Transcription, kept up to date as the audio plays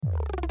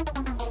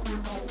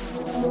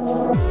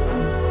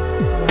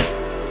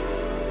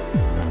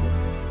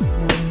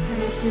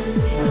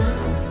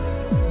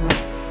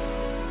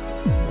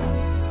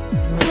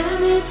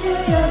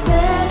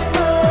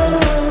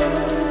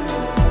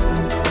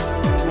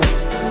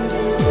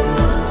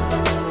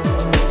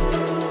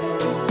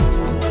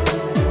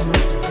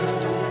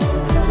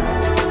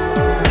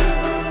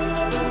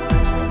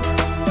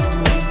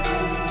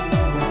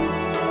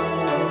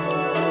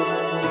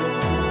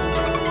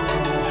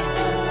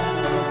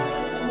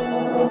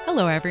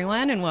Hello,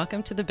 everyone, and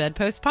welcome to the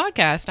Bedpost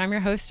Podcast. I'm your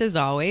host, as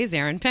always,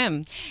 Erin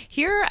Pym.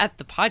 Here at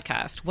the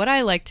podcast, what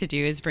I like to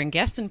do is bring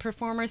guests and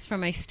performers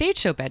from my stage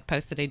show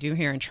Bedpost that I do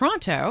here in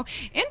Toronto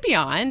and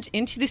beyond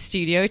into the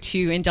studio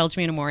to indulge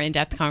me in a more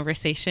in-depth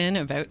conversation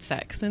about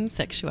sex and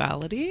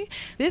sexuality.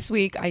 This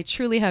week, I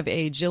truly have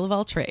a Jill of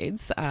all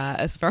trades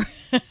as far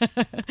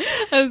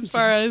as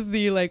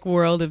the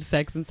world of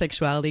sex and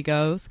sexuality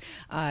goes.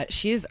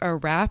 She is a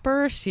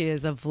rapper. She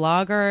is a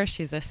vlogger.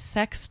 She's a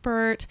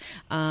sexpert.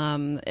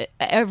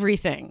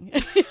 Everything.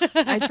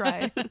 I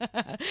try.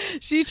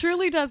 She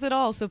truly does it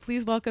all. So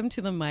please welcome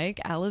to the mic,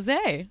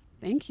 Allizae.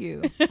 Thank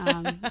you.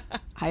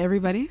 Hi,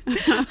 everybody.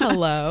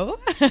 Hello.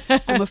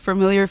 I'm a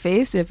familiar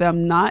face. If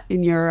I'm not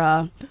in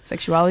your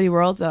sexuality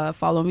world,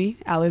 follow me.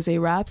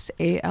 Allizae Raps,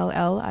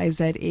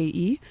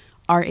 Allizae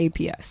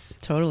Raps.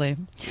 Totally.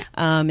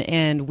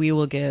 And we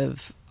will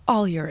give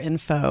all your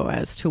info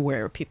as to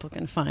where people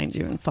can find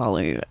you and follow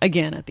you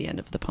again at the end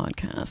of the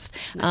podcast.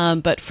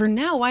 Nice. But for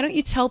now, why don't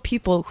you tell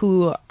people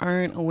who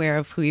aren't aware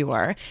of who you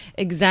are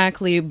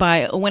exactly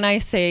when I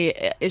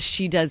say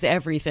she does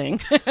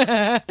everything,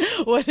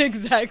 what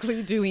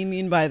exactly do we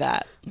mean by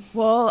that?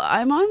 Well,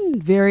 I'm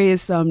on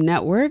various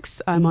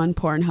networks. I'm on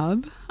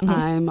Pornhub. Mm-hmm.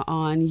 I'm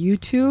on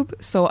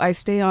YouTube. So I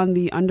stay on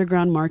the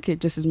underground market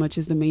just as much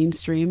as the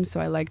mainstream. So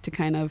I like to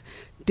kind of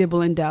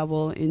dibble and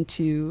dabble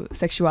into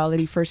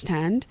sexuality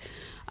firsthand.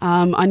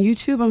 On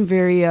YouTube, I'm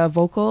very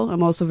vocal.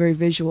 I'm also very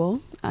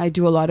visual. I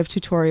do a lot of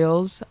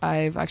tutorials.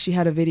 I've actually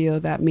had a video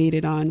that made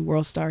it on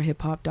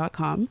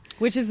worldstarhiphop.com.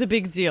 Which is a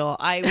big deal.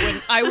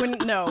 I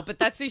wouldn't know, but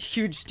that's a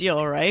huge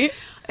deal, right?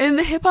 In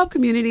the hip hop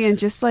community and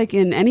just like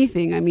in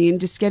anything, I mean,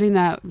 just getting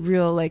that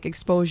real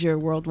exposure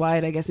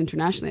worldwide, I guess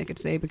internationally I could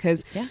say,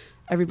 because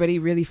everybody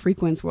really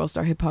frequents World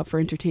Star Hip Hop for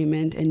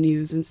entertainment and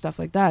news and stuff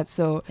like that.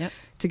 So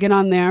to get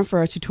on there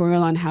for a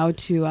tutorial on how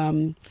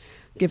to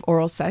give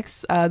oral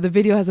sex. The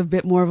video has a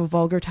bit more of a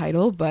vulgar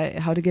title, but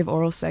how to give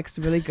oral sex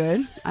really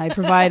good. I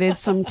provided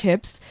some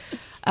tips.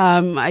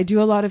 I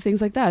do a lot of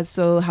things like that.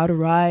 So how to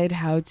ride,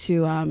 how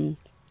to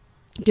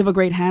give a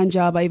great hand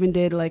job. I even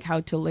did how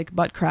to lick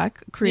butt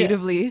crack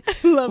creatively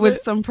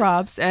with some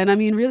props. And I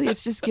mean, really,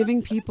 it's just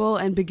giving people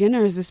and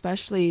beginners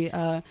especially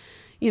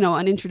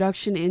an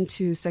introduction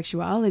into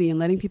sexuality and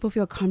letting people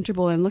feel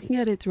comfortable and looking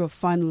at it through a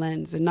fun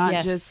lens and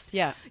not just,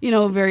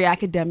 very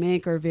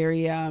academic or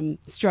very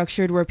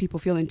structured where people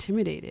feel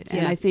intimidated.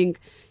 And I think,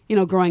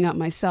 growing up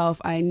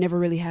myself, I never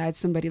really had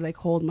somebody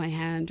hold my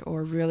hand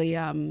or really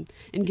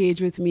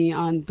engage with me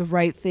on the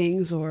right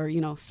things or,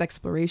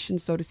 sexploration,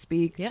 so to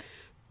speak. Yeah.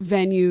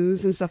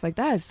 Venues and stuff like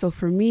that. So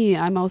for me,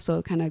 I'm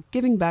also kind of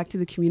giving back to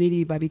the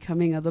community by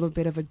becoming a little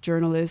bit of a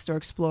journalist or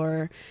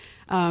explorer,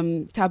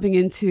 tapping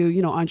into,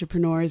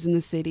 entrepreneurs in the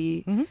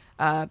city,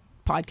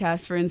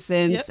 podcasts, for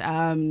instance,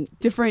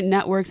 different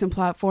networks and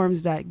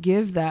platforms that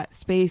give that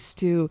space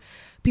to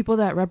people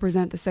that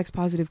represent the sex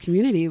positive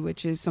community,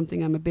 which is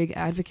something I'm a big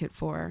advocate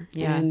for.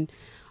 Yeah. And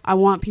I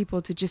want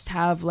people to just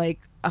have a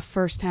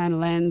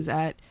firsthand lens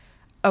at,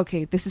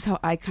 okay, this is how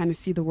I kind of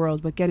see the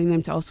world, but getting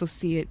them to also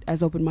see it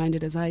as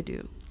open-minded as I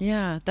do.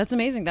 Yeah, that's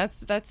amazing.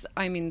 That's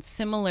I mean,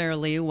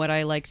 similarly, what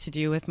I like to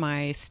do with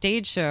my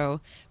stage show,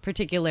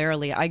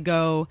 particularly, I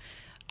go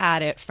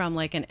at it from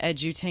an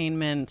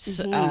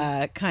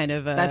edutainment kind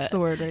of a... That's the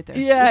word right there.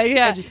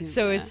 Yeah.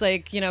 So it's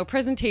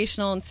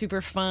presentational and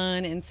super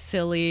fun and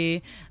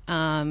silly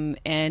and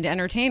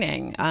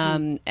entertaining.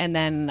 And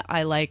then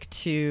I like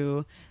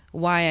to...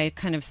 Why I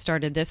kind of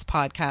started this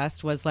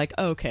podcast was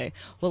okay,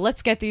 well,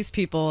 let's get these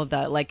people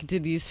that do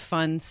these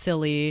fun,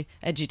 silly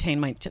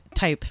edutainment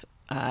type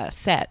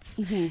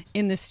sets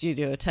in the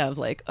studio to have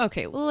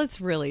okay, well,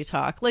 let's really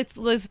talk.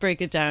 Let's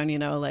break it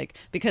down,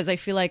 because I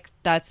feel like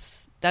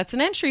that's an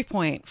entry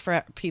point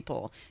for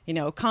people.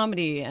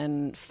 Comedy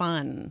and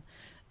fun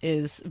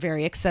is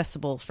very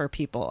accessible for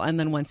people, and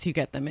then once you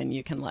get them in,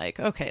 you can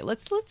okay,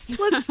 let's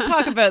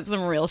talk about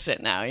some real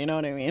shit now. You know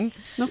what I mean?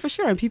 No, for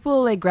sure. And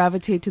people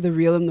gravitate to the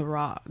real and the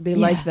raw. They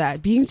like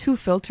that. Being too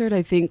filtered,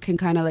 I think, can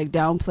kind of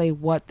downplay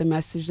what the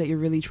message that you're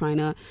really trying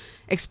to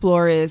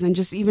explore is. And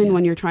just even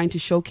when you're trying to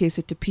showcase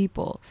it to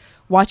people,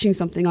 watching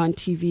something on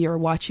TV or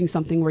watching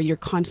something where you're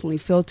constantly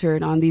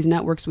filtered on these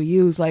networks we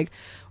use,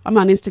 I'm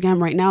on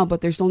Instagram right now,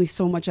 but there's only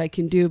so much I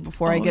can do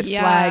before I get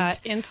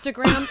flagged.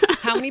 Instagram.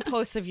 How many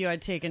posts have you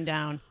had taken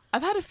down?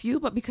 I've had a few,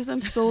 but because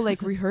I'm so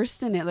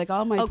rehearsed in it,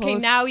 all my posts. Okay,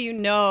 now you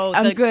know.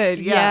 I'm good.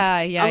 Yeah.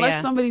 Unless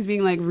yeah. somebody's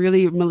being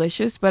really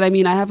malicious, but I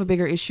mean, I have a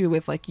bigger issue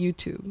with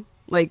YouTube.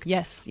 A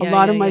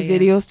lot of my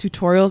videos,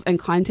 tutorials, and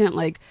content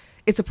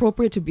it's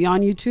appropriate to be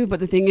on YouTube, but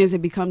the thing is,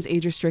 it becomes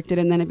age restricted,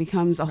 and then it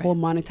becomes a whole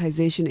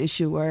monetization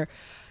issue where,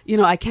 you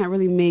know, I can't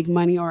really make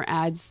money or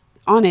ads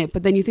on it.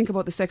 But then you think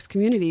about the sex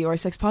community or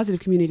sex positive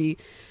community.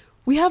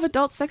 We have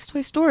adult sex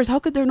toy stores. How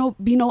could there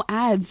be no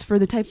ads for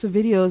the types of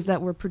videos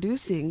that we're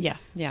producing?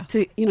 Yeah.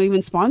 To, you know,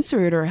 even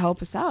sponsor it or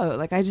help us out.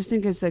 Like, I just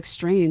think it's like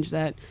strange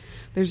that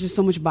there's just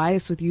so much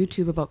bias with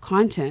YouTube about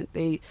content.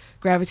 They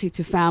gravitate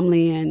to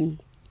family and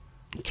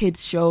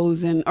kids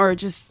shows or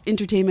just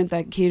entertainment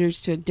that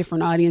caters to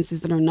different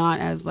audiences that are not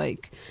as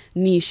like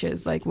niche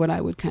as like what I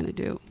would kind of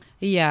do.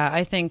 Yeah,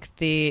 I think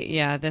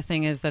the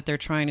thing is that they're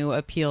trying to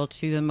appeal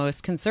to the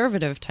most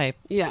conservative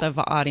types of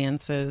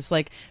audiences.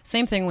 Like,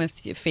 same thing with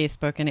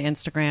Facebook and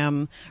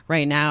Instagram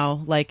right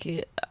now.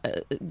 Like,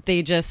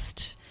 they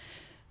just,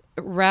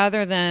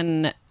 rather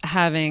than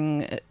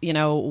having, you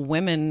know,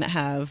 women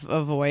have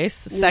a voice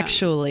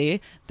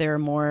sexually, they're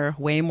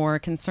way more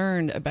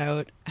concerned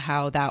about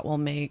how that will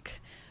make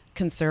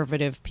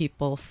conservative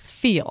people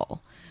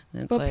feel.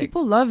 But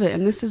people love it,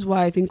 and this is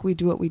why I think we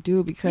do what we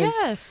do,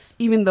 because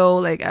even though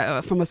like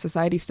from a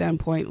society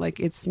standpoint, like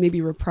it's maybe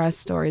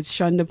repressed or it's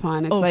shunned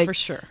upon, it's like for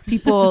sure.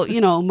 People,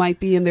 you know, might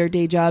be in their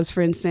day jobs,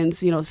 for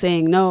instance, you know,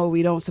 saying no,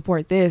 we don't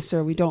support this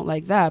or we don't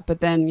like that, but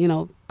then, you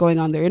know, going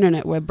on their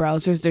internet web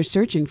browsers, they're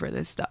searching for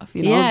this stuff,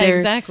 you know.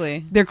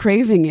 Exactly. They're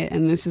craving it,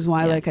 and this is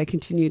why like I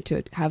continue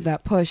to have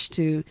that push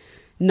to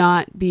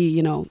not be,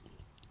 you know,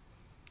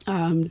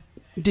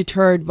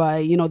 deterred by,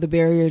 you know, the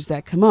barriers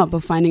that come up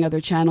of finding other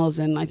channels.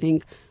 And I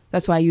think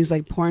that's why I use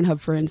like Pornhub,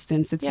 for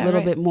instance. It's a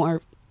little bit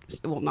more,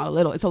 well, not a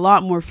little, it's a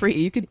lot more free.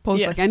 You could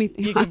post like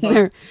anything on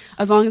there,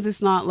 as long as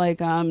it's not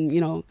like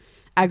you know,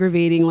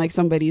 aggravating like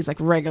somebody's like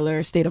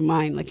regular state of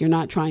mind. Like, you're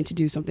not trying to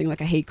do something like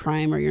a hate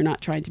crime, or you're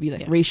not trying to be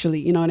like racially,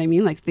 you know what I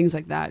mean, like things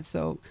like that.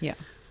 So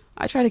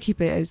I try to keep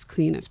it as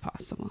clean as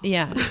possible.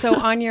 Yeah. So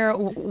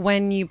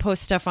when you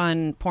post stuff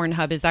on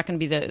Pornhub, is that going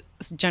to be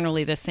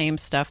generally the same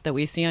stuff that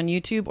we see on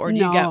YouTube, or do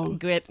you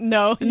get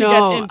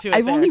into it?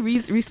 I've only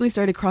recently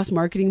started cross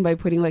marketing by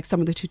putting like some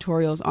of the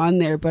tutorials on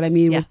there. But I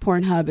mean, with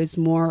Pornhub, it's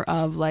more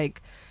of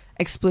like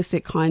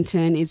explicit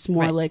content. It's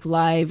more like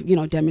live, you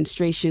know,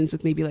 demonstrations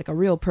with maybe like a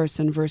real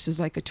person versus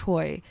like a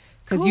toy,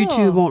 because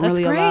YouTube won't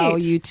really allow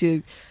you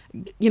to,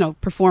 you know,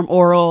 perform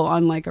oral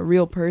on like a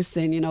real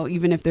person, you know,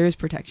 even if there is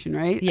protection,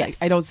 right? Yes.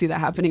 I don't see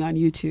that happening on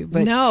YouTube.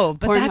 But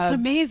Pornhub, that's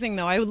amazing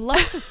though. I would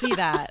love to see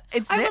that.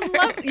 I would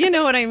love, you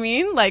know what I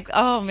mean? Like,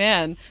 oh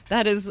man,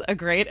 that is a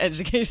great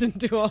education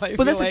tool.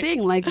 But that's the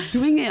thing, like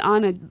doing it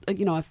on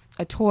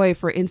a toy,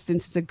 for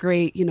instance, is a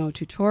great, you know,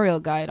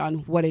 tutorial guide on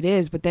what it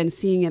is, but then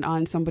seeing it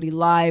on somebody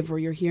live, where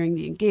you're hearing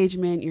the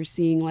engagement, you're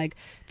seeing like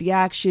the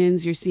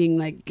actions, you're seeing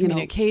like, you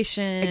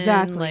communication,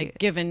 exactly, like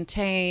give and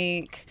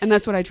take. And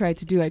that's what I try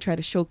to do. I try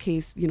to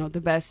showcase, you know,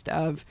 the best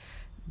of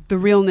the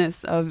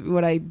realness of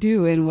what I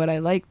do, and what I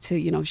like to,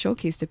 you know,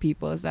 showcase to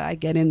people is that I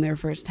get in there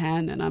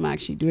firsthand and I'm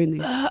actually doing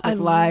these live. I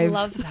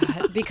love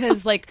that,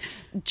 because like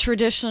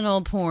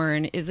traditional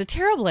porn is a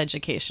terrible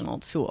educational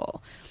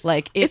tool.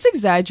 Like it's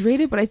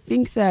exaggerated, but I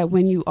think that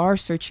when you are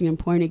searching in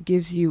porn, it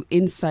gives you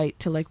insight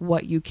to like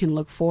what you can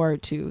look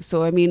forward to.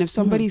 So I mean, if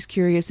somebody's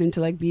curious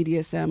into like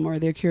BDSM, or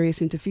they're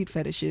curious into feet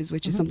fetishes,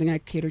 which is something I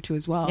cater to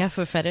as well. Yeah,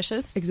 for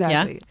fetishes.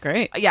 Exactly. Yeah,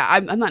 great. Yeah,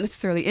 I'm not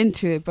necessarily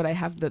into it, but I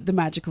have the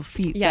magical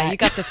feet. Yeah, you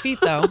got the feet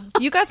though.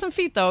 You got some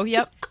feet though.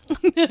 Yep.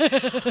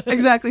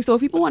 Exactly. So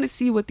if people want to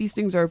see what these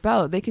things are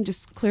about, they can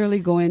just clearly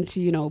go into,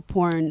 you know,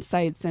 porn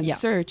sites and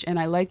search. And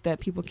I like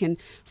that people can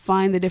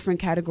find the different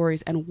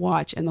categories and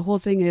watch. And the whole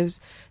thing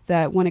is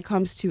that when it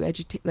comes to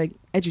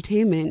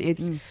edutainment,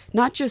 it's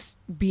not just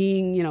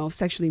being, you know,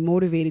 sexually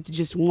motivated to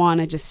just want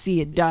to just see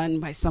it done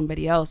by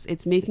somebody else.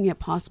 It's making it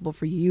possible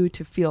for you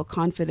to feel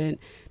confident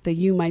that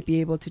you might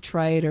be able to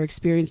try it or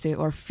experience it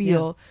or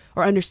feel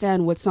or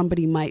understand what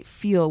somebody might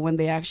feel when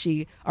they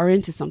actually are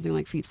into something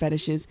like feet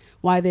fetishes,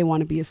 why they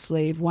want to be a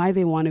slave, why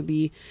they want to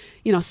be,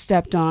 you know,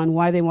 stepped on,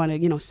 why they want to,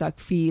 you know, suck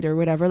feet or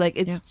whatever. Like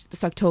it's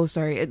suck toes,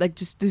 sorry. Like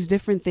just there's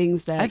different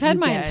things that I've had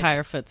my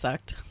entire foot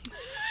sucked.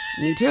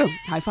 Me too.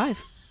 High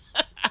five.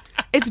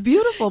 It's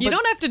beautiful. You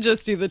don't have to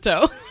just do the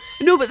toe.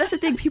 No, but that's the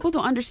thing. People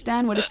don't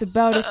understand what it's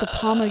about. It's the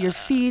palm of your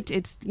feet.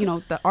 It's, you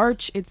know, the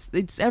arch.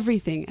 It's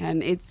everything.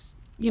 And it's,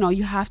 you know,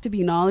 you have to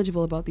be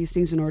knowledgeable about these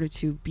things in order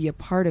to be a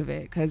part of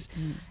it, because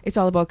it's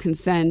all about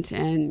consent.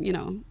 And, you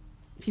know,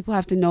 people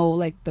have to know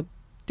like the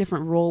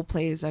different role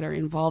plays that are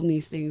involved in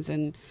these things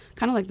and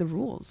kind of like the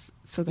rules.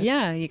 So that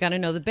you got to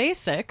know the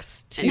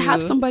basics and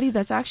have somebody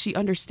that's actually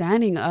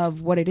understanding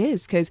of what it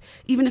is. Because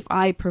even if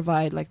I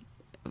provide like,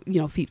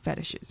 you know, feet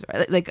fetishes,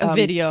 right? Like a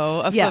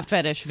foot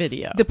fetish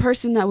video, the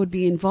person that would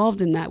be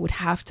involved in that would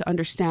have to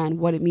understand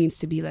what it means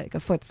to be like a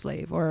foot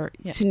slave, or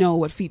to know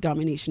what feet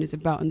domination is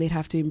about, and they'd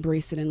have to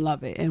embrace it and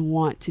love it and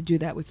want to do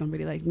that with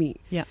somebody like me.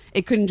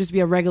 It couldn't just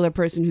be a regular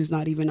person who's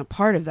not even a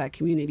part of that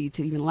community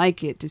to even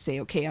like it, to say,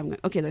 okay,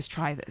 let's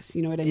try this,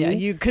 you know what I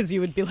mean? Because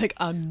you would be like,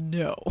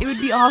 no, it would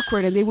be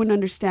awkward and they wouldn't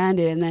understand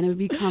it, and then it would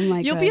become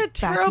like you'll be a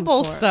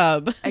terrible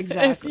sub.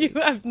 Exactly. If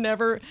you have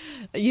never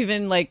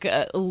even like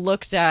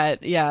looked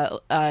at,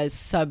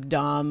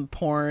 subdom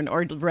porn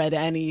or read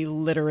any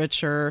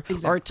literature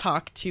or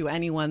talk to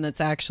anyone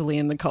that's actually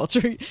in the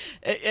culture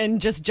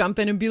and just jump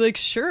in and be like,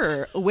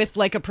 sure, with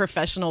like a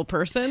professional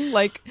person,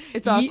 like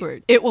it's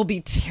awkward. It will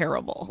be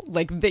terrible.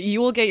 Like that, you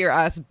will get your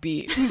ass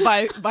beat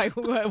by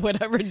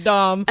whatever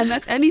dom. And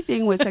that's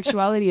anything with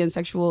sexuality and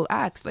sexual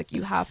acts. Like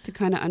you have to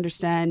kind of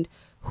understand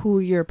who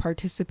you're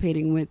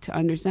participating with to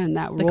understand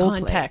that the role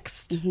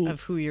context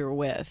of who you're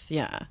with.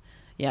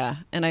 Yeah.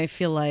 And I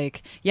feel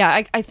like,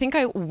 I think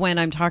when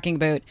I'm talking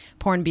about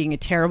porn being a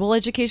terrible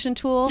education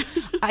tool,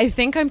 I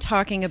think I'm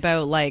talking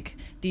about like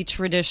the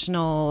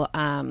traditional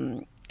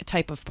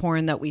type of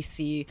porn that we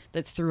see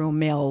that's through a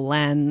male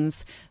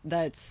lens,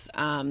 that's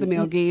the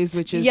male gaze,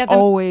 which is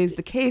always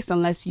the case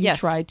unless you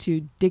try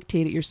to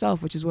dictate it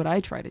yourself, which is what I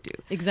try to do.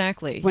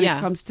 Exactly. When it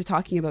comes to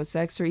talking about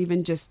sex or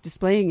even just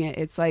displaying it,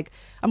 it's like,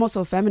 I'm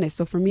also a feminist,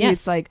 so for me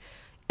it's like,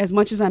 as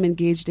much as I'm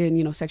engaged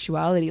in,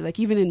 sexuality, like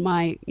even in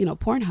my,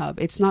 Pornhub,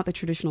 it's not the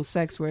traditional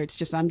sex where it's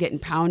just I'm getting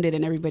pounded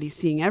and everybody's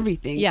seeing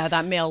everything. Yeah,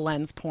 that male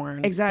lens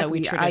porn that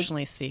we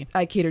traditionally see.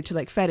 I cater to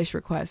like fetish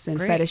requests and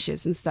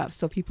fetishes and stuff.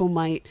 So people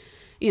might,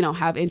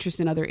 have interest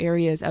in other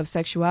areas of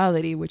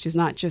sexuality, which is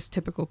not just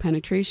typical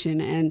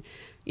penetration. And,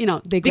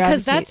 they gravitate.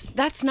 Because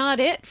that's not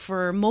it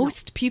for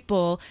most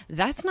people.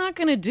 That's not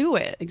going to do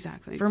it.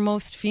 Exactly. For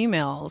most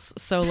females.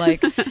 So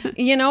like,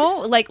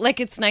 like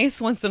it's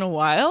nice once in a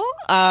while.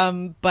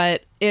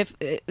 But if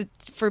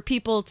for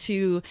people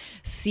to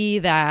see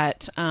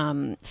that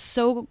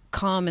so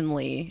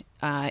commonly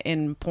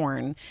in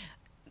porn,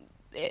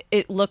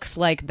 it looks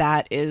like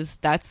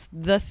that's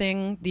the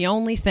thing, the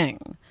only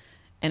thing.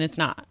 And it's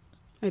not.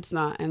 It's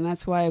not. And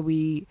that's why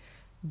we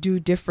do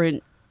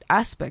different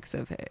aspects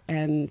of it.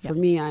 And for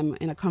me, I'm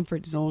in a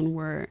comfort zone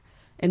where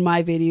in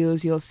my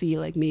videos, you'll see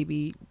like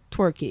maybe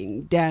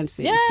twerking,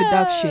 dancing,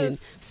 seduction,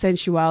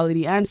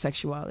 sensuality, and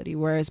sexuality.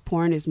 Whereas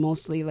porn is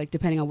mostly like,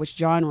 depending on which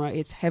genre,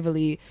 it's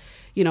heavily,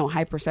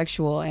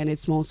 hypersexual. And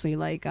it's mostly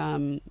like,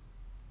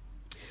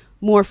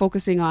 more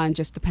focusing on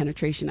just the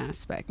penetration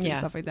aspect and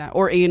stuff like that,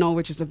 or anal,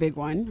 which is a big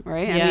one,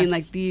 right? Yes. I mean,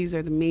 like these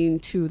are the main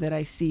two that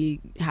I see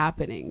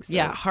happening. So.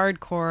 Yeah,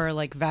 hardcore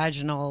like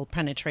vaginal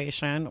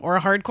penetration or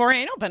hardcore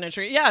anal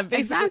penetration. Yeah,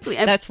 exactly.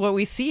 And that's what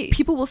we see.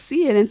 People will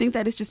see it and think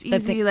that it's just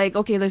easy. Like,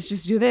 okay, let's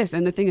just do this.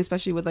 And the thing,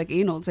 especially with like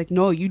anal, it's like,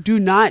 no, you do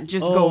not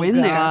just go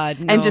in there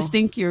and just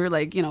think you're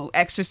like,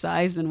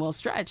 exercised and well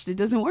stretched. It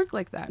doesn't work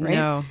like that, right?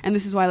 No. And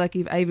this is why like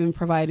I even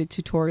provided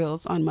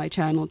tutorials on my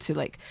channel to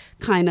like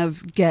kind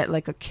of get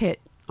like a kit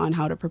on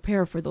how to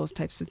prepare for those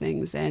types of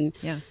things. And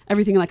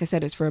everything, like I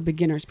said, is for a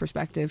beginner's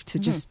perspective to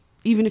just,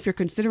 even if you're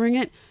considering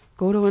it,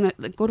 go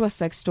to a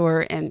sex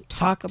store and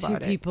talk about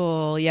to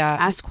people. Yeah.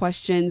 Ask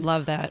questions.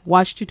 Love that.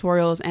 Watch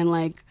tutorials and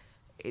like,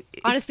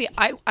 honestly,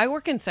 I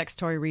work in sex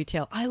toy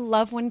retail. I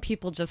love when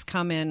people just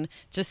come in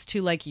just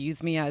to like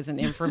use me as an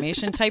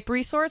information type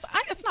resource.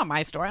 It's not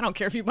my store. I don't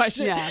care if you buy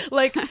shit. Yeah.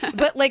 Like,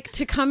 but like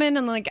to come in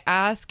and like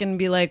ask and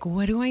be like,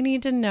 what do I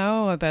need to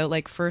know about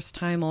like first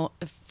time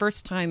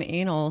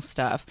anal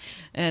stuff?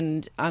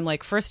 And I'm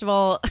like, first of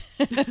all,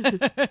 you got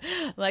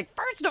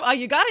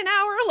an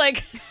hour,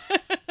 like,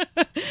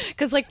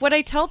 because like what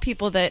I tell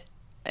people that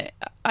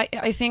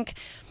I think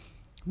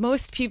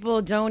most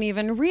people don't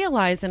even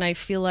realize, and I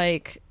feel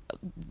like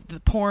the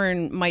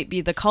porn might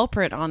be the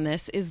culprit on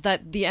this, is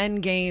that the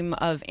end game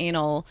of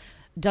anal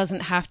doesn't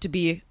have to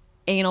be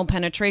anal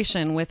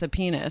penetration with a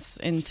penis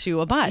into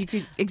a butt. You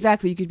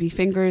could be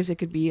fingers, it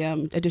could be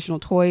additional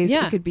toys,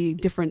 it could be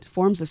different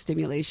forms of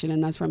stimulation.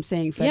 And that's what I'm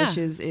saying,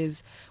 fetishes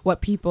is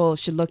what people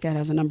should look at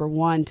as a number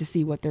one to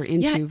see what they're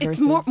into. It's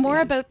more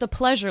about the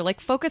pleasure.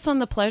 Like focus on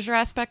the pleasure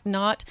aspect,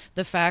 not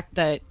the fact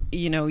that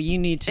you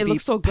need to be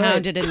so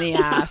pounded in the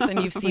ass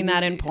and you've seen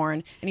that in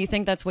porn and you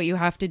think that's what you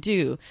have to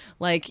do.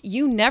 Like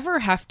you never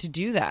have to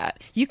do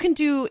that. You can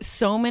do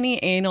so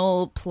many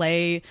anal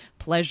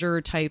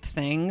pleasure type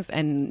things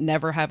and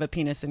never have a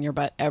penis in your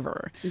butt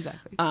ever.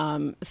 Exactly.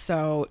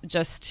 So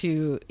just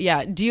to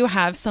do you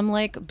have some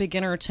like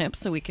beginner tips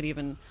that we could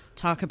even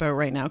talk about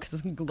right now?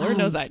 Because Lord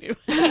knows I do.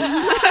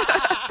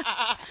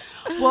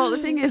 Well, the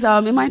thing is,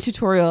 in my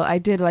tutorial, I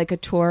did like a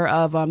tour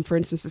of, for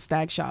instance, a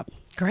stag shop.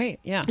 Great,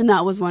 yeah. And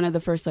that was one of the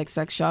first like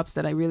sex shops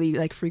that I really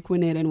like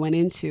frequented and went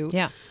into.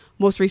 Yeah.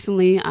 Most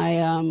recently,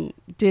 I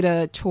did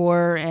a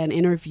tour and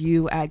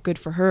interview at Good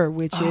For Her,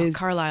 which is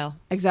Carlisle.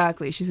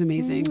 Exactly, she's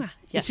amazing.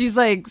 Yes. She's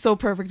like so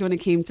perfect when it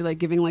came to like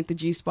giving like the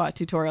G-spot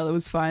tutorial. It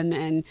was fun,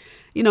 and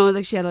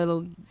like she had a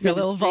little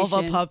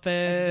vulva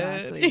puppet.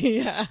 Exactly.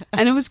 Yeah.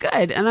 And it was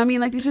good. And I mean,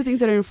 like these are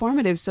things that are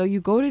informative. So you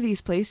go to these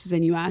places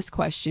and you ask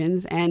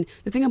questions. And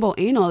the thing about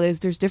anal is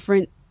there's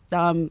different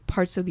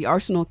parts of the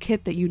arsenal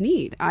kit that you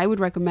need. I would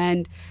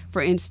recommend,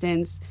 for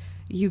instance,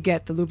 you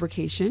get the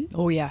lubrication.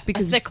 Oh yeah,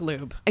 because a thick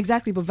lube.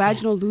 Exactly, but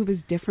vaginal lube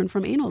is different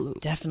from anal lube.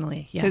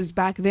 Definitely, yeah. Because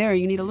back there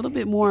you need a little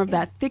bit more of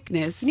that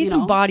thickness. You need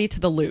some body to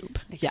the lube.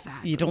 Exactly.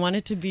 Yeah, you don't want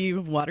it to be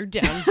watered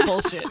down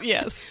bullshit.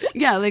 Yes.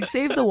 Yeah, like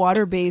save the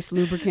water-based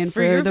lubricant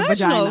for your the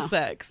vaginal vagina.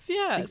 sex.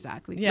 Yeah,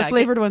 exactly. Yeah, the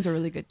flavored ones are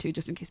really good too,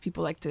 just in case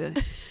people like to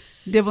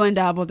dibble and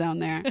dabble down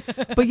there.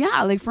 But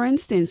yeah, like for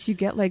instance, you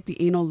get like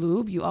the anal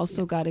lube. You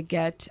also got to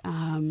get,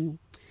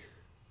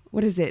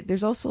 what is it?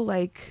 There's also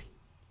like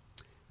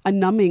a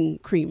numbing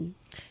cream.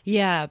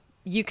 Yeah,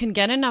 you can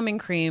get a numbing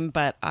cream,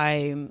 but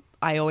I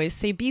always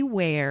say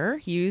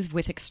beware, use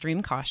with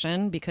extreme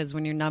caution, because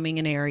when you're numbing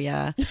an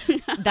area,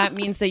 that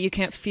means that you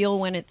can't feel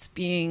when it's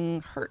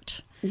being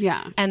hurt.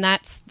 Yeah. And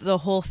that's the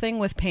whole thing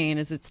with pain,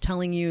 is it's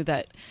telling you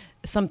that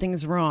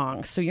something's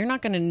wrong. So you're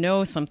not going to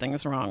know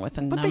something's wrong with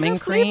a numbing cream. But they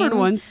have flavored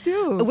ones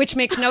too. Which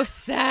makes no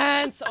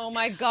sense. Oh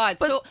my God.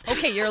 So,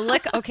 okay, you're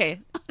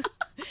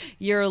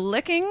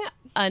licking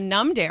a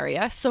numbed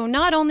area. So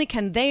not only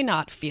can they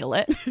not feel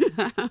it,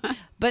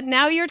 but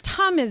now your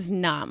tongue is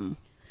numb.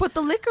 But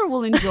the liquor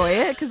will enjoy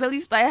it, because at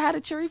least I had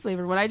a cherry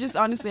flavored one.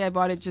 I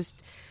bought it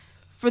just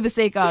for the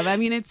sake of. I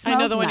mean, it smells I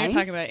know the one nice.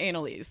 you're talking about,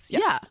 Annalise.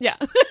 Yeah.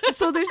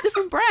 So there's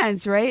different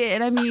brands, right?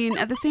 And I mean,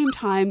 at the same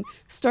time,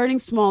 starting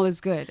small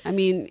is good. I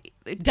mean,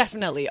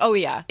 definitely. Oh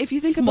yeah. If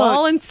you think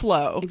small about, and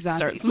slow.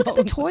 Exactly. Look at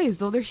the toys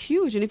though; they're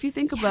huge. And if you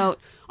think about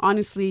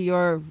honestly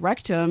your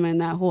rectum and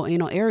that whole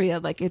anal area,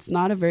 like it's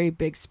not a very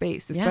big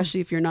space,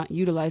 especially if you're not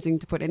utilizing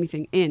to put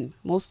anything in.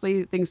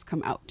 Mostly things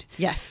come out.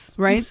 Yes.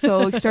 Right.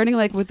 So starting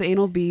like with the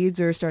anal beads,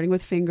 or starting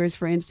with fingers,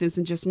 for instance,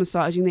 and just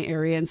massaging the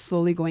area and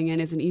slowly going in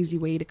is an easy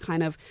way to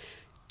kind of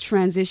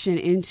transition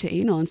into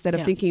anal, instead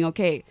of thinking,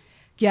 okay,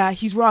 yeah,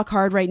 he's rock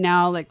hard right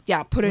now. Like,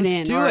 yeah, put it in.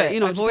 Let's do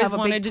it. I've always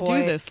wanted to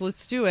do this.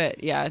 Let's do it.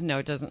 Yeah, no,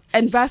 it doesn't.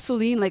 And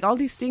Vaseline, like all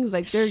these things,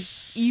 like they're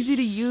easy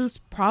to use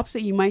props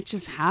that you might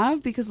just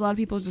have, because a lot of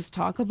people just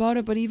talk about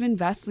it. But even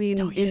Vaseline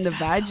in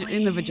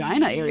the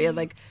vagina area,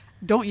 like,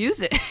 don't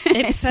use it.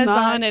 It says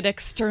on it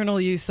external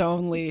use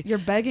only. You're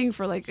begging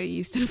for like a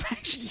yeast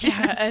infection.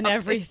 Yeah, and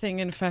everything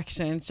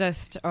infection.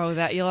 Just,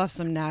 that you'll have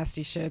some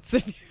nasty shits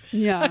if you.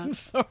 Yeah. I'm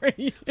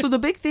sorry. So the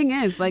big thing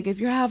is, like, if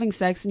you're having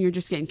sex and you're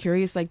just getting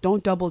curious, like,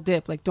 don't double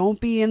dip. Like,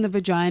 don't be in the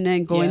vagina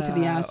and go into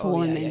the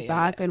asshole and then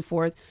back and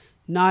forth.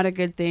 Not a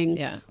good thing.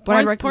 Yeah. But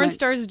I recommend porn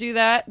stars do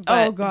that.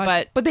 But, oh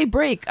gosh. But they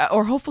break,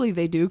 or hopefully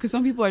they do, because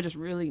some people are just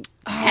really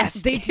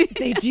nasty.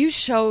 They do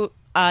show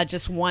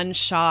just one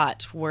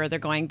shot where they're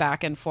going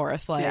back and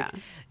forth. Like,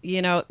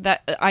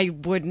 that I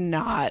would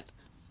not.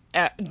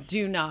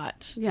 Do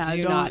not.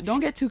 Yeah, don't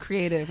get too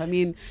creative. I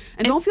mean,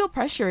 and don't feel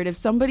pressured if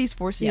somebody's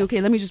forcing you,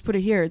 okay, let me just put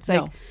it here. It's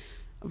like,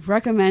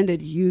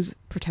 recommended, use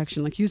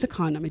protection, like use a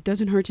condom. It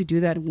doesn't hurt to do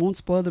that. It won't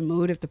spoil the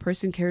mood if the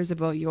person cares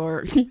about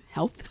your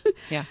health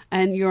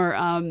and your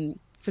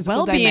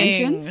physical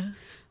dimensions.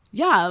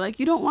 Yeah, like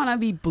you don't want to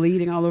be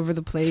bleeding all over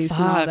the place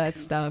and all that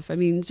stuff. I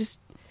mean,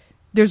 just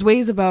there's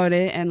ways about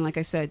it, and like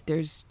I said,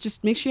 there's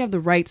just make sure you have the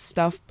right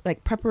stuff.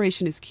 Like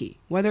preparation is key,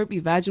 whether it be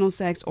vaginal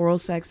sex, oral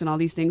sex, and all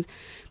these things.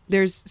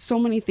 There's so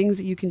many things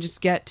that you can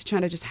just get to try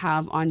to just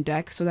have on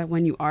deck, so that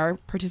when you are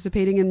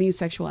participating in these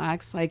sexual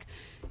acts, like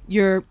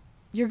you're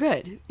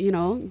good,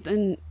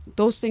 and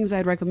those things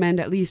I'd recommend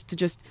at least to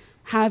just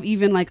have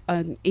even like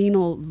an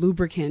anal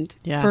lubricant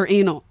for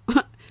anal.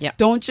 Yeah.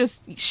 Don't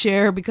just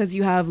share because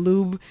you have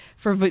lube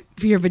for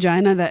your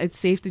vagina that it's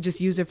safe to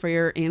just use it for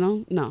your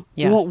anal. No,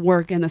 it won't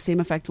work, and the same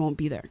effect won't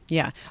be there.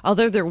 Yeah.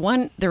 Although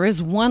there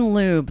is one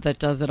lube that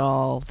does it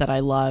all that I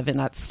love, and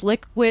that's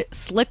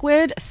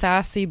Sliquid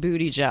Sassy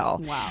Booty Gel.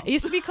 Wow. It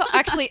used to be called,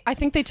 actually, I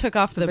think they took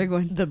off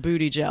the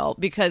booty gel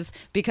because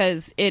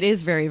it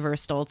is very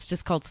versatile. It's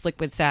just called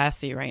Sliquid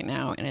Sassy right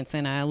now, and it's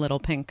in a little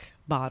pink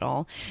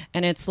bottle,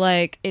 and it's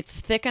like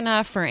it's thick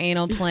enough for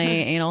anal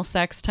play, anal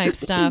sex type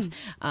stuff.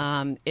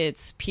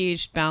 It's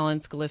pH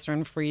balanced,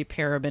 glycerin free,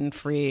 paraben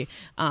free,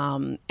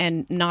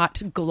 and not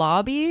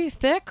globby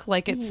thick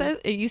like it says.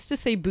 It used to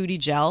say booty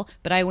gel,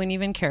 but I wouldn't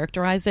even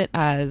characterize it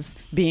as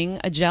being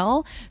a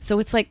gel. So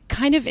it's like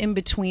kind of in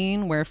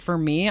between, where for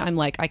me, I'm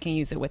like, I can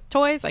use it with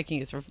toys, I can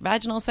use it for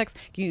vaginal sex,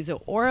 I can use it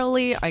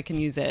orally, I can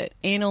use it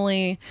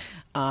anally.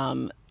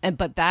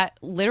 But that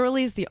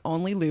literally is the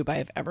only lube I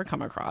have ever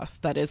come across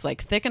that is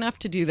like thick enough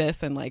to do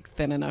this and like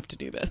thin enough to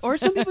do this. Or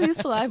some people use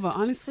saliva,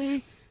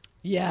 honestly.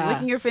 Yeah.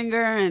 Licking your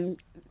finger and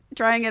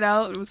trying it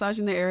out,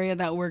 massaging the area,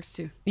 that works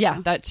too. Yeah,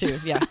 so. That too.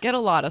 Yeah. Get a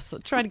lot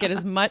of, try to get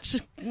as much,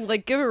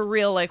 like give a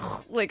real, like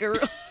a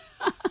real.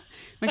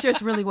 Make sure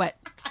it's really wet.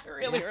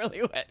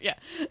 Really wet. Yeah.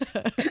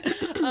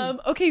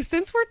 Okay.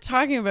 Since we're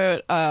talking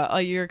about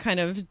all your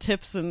kind of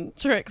tips and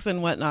tricks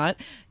and whatnot,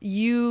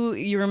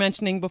 you were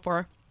mentioning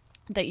before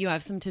that you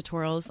have some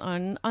tutorials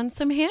on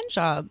some hand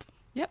job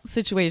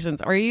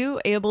situations. Are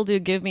you able to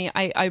give me,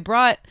 I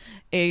brought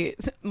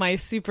my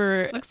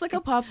super, looks like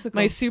a popsicle,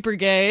 my super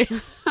gay.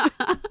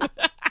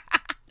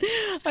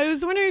 I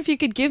was wondering if you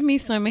could give me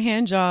some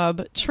hand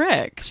job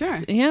tricks. Sure.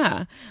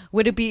 Yeah.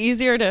 Would it be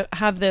easier to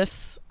have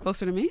this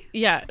closer to me?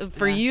 Yeah.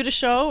 For you to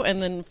show,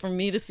 and then for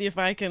me to see if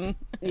I can.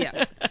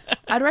 Yeah.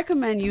 I'd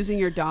recommend using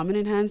your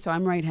dominant hand. So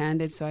I'm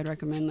right-handed, so I'd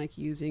recommend like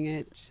using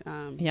it.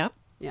 Yep.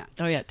 Yeah.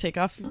 Oh yeah. Take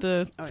off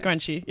the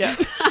scrunchie. Yeah.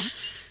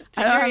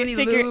 I don't have any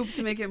lube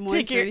to make it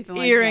moist or anything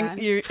like that.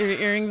 Your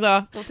earrings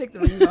off. We'll take the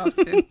rings off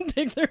too.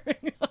 Take the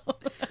ring off.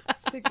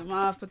 Let's take them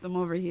off. Put them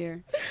over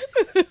here.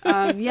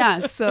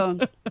 So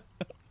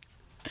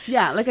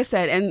Yeah, like I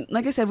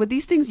said, with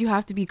these things, you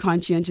have to be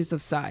conscientious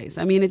of size.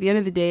 I mean, at the end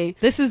of the day,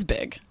 This is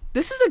big.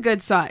 this is a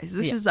good size.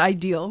 This is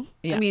ideal.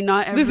 Yeah. I mean,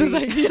 not every This is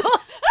ideal.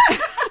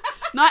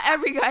 not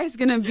every guy is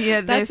gonna be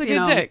at That's this, a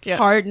good dick, yeah.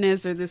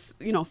 hardness or this,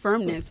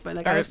 firmness. But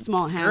like I have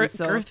small hands,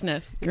 so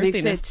girthiness. it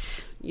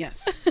makes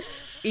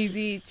it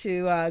easy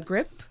to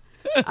grip.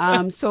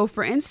 So,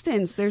 for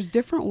instance, there's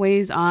different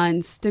ways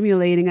on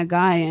stimulating a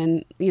guy,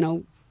 and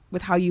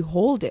with how you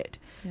hold it.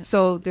 Yeah.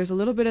 So there's a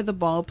little bit of the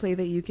ball play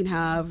that you can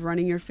have,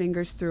 running your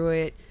fingers through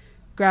it,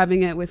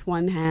 grabbing it with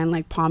one hand,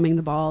 like palming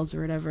the balls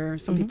or whatever.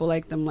 Some people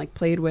like them like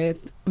played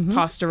with,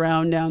 tossed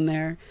around down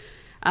there.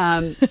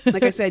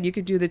 Like I said, you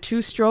could do the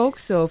 2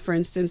 strokes. So for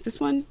instance,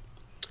 this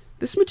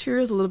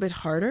material is a little bit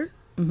harder.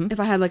 If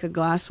I had like a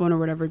glass one or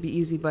whatever, it'd be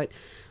easy. But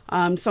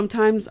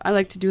sometimes I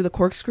like to do the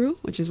corkscrew,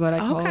 which is what I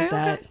call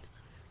that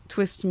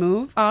twist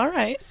move. All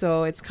right.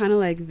 So it's kind of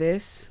like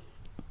this.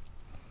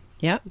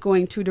 Yeah.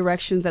 Going 2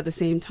 directions at the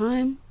same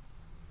time.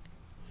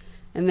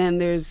 And then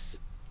there's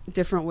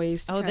different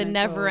ways to the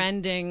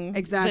never-ending,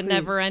 Exactly. the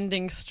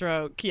never-ending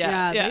stroke.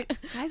 Yeah.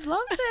 Guys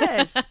love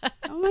this.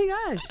 Oh my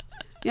gosh.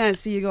 Yeah,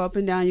 so you go up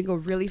and down, you go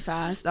really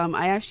fast.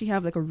 I actually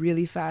have like a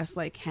really fast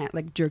like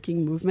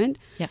jerking movement.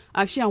 Yeah.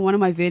 Actually, on one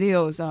of my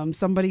videos,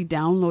 somebody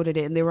downloaded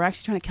it and they were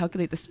actually trying to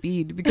calculate the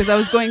speed because I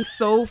was going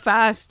so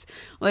fast.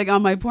 Like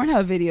on my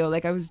Pornhub video,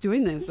 like I was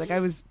doing this, like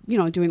I was,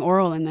 doing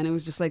oral, and then it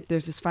was just like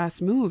there's this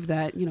fast move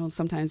that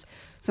sometimes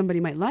somebody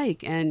might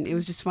like, and it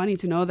was just funny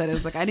to know that it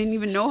was like I didn't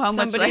even know how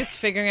much. Somebody's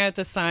figuring out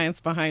the science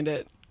behind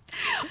it.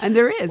 And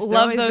there is.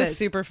 Love those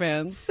super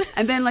fans.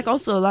 And then like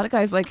also a lot of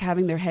guys like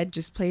having their head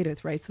just played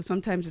with, right? So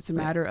sometimes it's a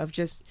matter of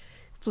just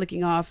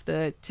flicking off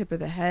the tip of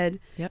the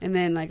head. Yep. And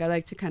then like I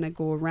like to kind of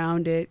go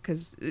around it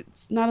because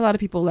it's not a lot of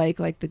people like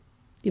the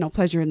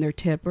pleasure in their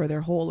tip or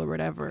their hole or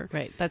whatever.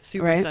 Right. That's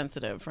super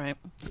sensitive, right?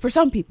 For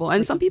some people.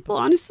 And some people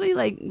honestly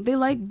like they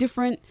like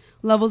different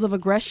levels of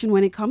aggression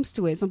when it comes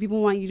to it. Some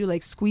people want you to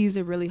like squeeze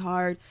it really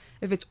hard.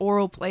 If it's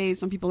oral play,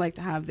 some people like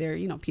to have their,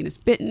 penis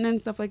bitten and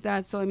stuff like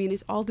that. So, I mean,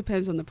 it all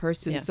depends on the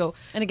person. Yeah. So,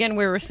 and again,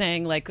 we were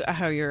saying like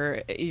how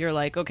you're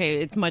like, okay,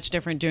 it's much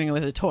different doing it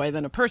with a toy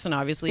than a person,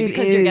 obviously,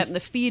 because you're getting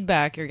the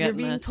feedback. You're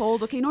being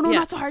told, okay, no,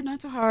 not so hard,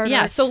 not so hard.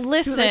 Yeah. Or, so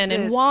listen like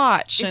and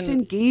watch. It's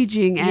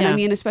engaging. And I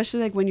mean, especially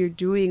like when you're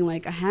doing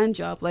like a hand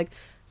job, like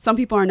some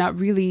people are not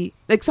really,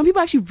 like some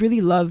people actually really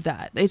love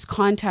that. It's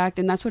contact,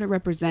 and that's what it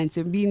represents.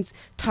 It means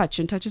touch,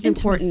 and touch is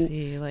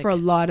Intimacy, important for a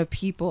lot of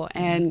people.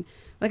 And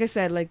like I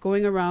said, like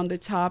going around the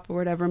top or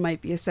whatever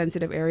might be a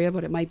sensitive area,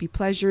 but it might be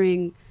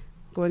pleasuring.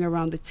 Going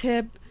around the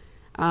tip.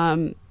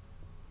 Like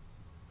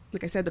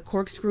I said, the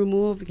corkscrew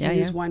move, you can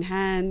use one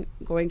hand,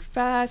 going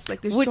fast.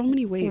 Like there's so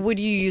many ways. Would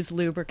you use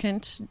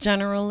lubricant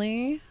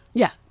generally?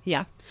 Yeah.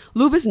 Yeah.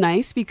 Lube is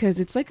nice because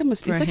it's like a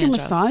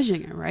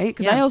massaging it, right?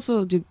 Because I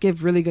also do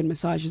give really good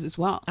massages as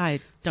well. I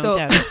don't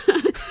doubt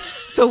it.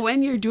 So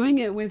when you're doing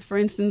it with, for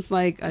instance,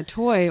 like a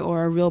toy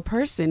or a real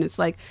person, it's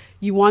like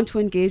you want to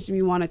engage them,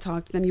 you want to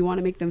talk to them, you want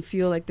to make them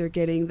feel like they're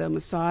getting the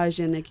massage,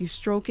 and like you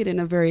stroke it in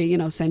a very,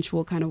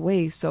 sensual kind of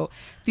way. So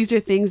these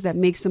are things that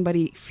make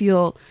somebody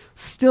feel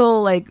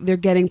still like they're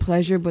getting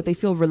pleasure, but they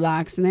feel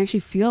relaxed and they actually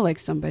feel like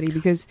somebody.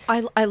 Because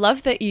I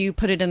love that you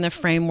put it in the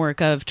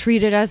framework of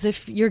treat it as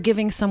if you're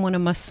giving someone a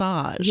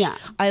massage. Yeah.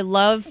 I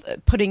love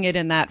putting it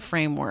in that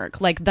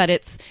framework, like that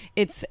it's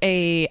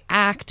a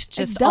act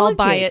just all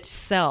by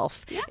itself.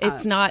 Yeah.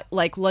 It's not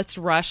like, let's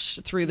rush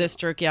through this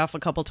jerky off a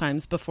couple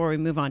times before we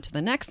move on to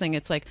the next thing.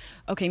 It's like,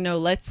 okay, no,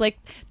 let's like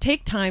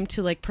take time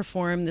to like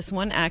perform this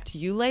one act.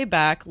 You lay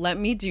back, let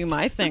me do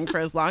my thing for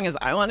as long as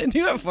I want to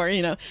do it for,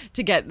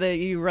 to get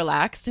you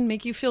relaxed and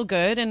make you feel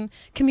good and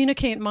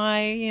communicate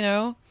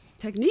my,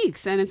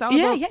 techniques. And it's all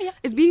about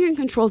it's being in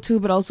control too,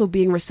 but also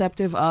being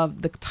receptive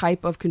of the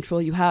type of control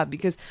you have,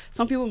 because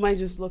some people might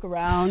just look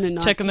around and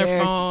not checking care.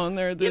 their phone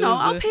or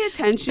I'll pay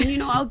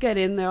attention, I'll get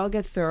in there, I'll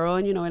get thorough,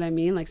 and you know what I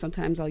mean. Like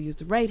sometimes I'll use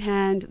the right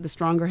hand, the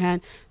stronger hand,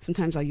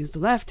 sometimes I'll use the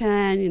left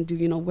hand and do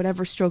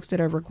whatever strokes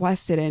that are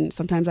requested, and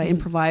sometimes I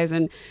improvise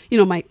and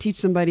might teach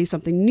somebody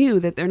something new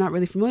that they're not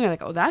really familiar,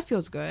 like, oh, that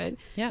feels good.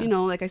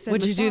 Like I said,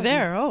 what'd you do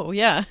there? Oh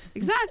yeah,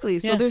 exactly.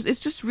 So it's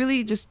just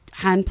really just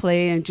hand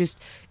play and just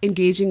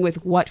engaging with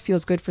what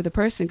feels good for the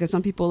person, because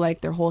some people like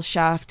their whole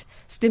shaft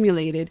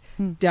stimulated,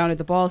 down at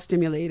the ball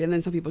stimulated, and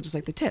then some people just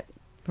like the tip.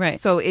 Right.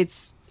 So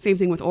it's same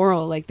thing with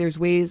oral. Like there's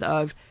ways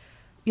of,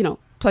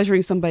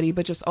 pleasuring somebody,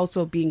 but just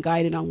also being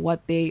guided on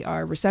what they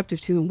are receptive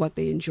to and what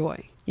they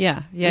enjoy.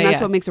 Yeah. And that's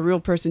what makes a real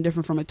person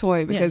different from a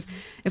toy, because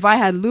if I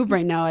had lube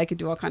right now, I could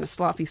do all kind of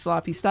sloppy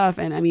stuff.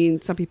 And I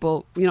mean, some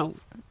people,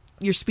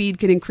 your speed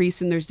can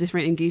increase and there's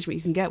different engagement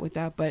you can get with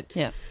that. But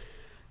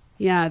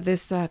yeah,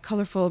 this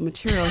colorful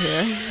material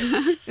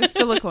here is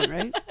silicone,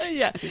 right?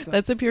 Yeah, so.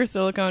 That's a pure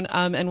silicone.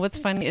 And what's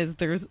funny is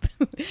there's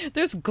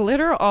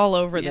glitter all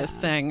over this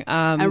thing.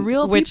 And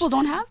real people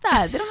don't have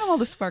that. They don't have all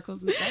the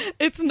sparkles and stuff.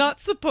 It's not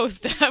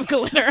supposed to have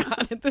glitter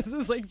on it. This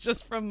is like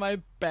just from my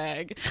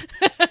bag.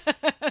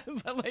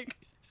 But like,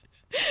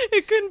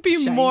 It couldn't be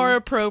Shiny. more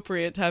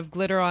appropriate to have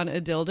glitter on a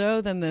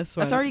dildo than this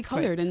one. That's already It's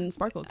colored and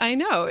sparkled. I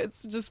know.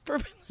 It's just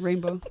perfect.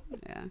 Rainbow.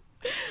 Yeah.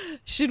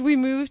 Should we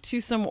move to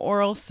some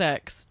oral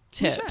sex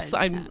tips? should,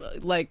 I'm yeah.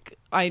 like,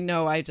 I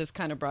know I just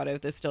kind of brought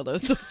out this dildo,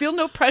 so feel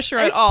no pressure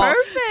at It's all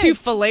perfect. to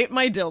fillet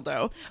my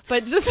dildo,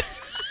 but just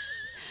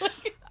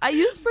I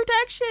use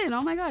protection.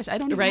 Oh my gosh. I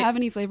don't even Right. have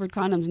any flavored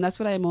condoms. And that's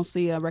what I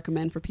mostly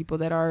recommend for people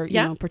that are, you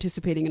Yeah. know,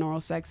 participating in oral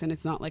sex and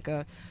it's not like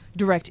a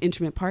direct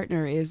intimate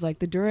partner is like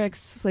the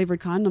Durex flavored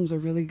condoms are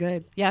really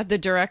good. yeah, the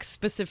Durex,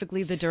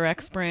 specifically the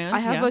Durex brand. I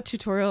have yeah. a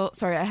tutorial.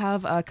 Sorry, I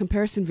have a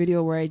comparison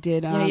video where I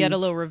did. Yeah, you had a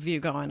little review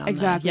going on.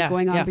 Exactly. that. Yeah,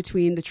 going on yeah.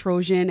 between the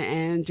Trojan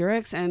and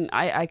Durex. And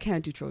I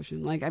can't do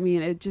Trojan. Like, I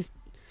mean, it just,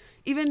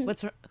 even.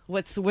 What's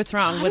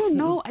wrong? I don't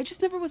know. I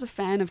just never was a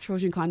fan of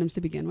Trojan condoms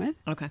to begin with.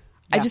 Okay.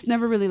 I Yeah. just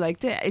never really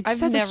liked it. It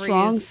just I've has a never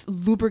strong, used-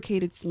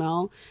 lubricated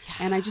smell.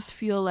 And I just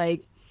feel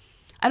like,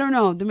 I don't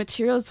know, the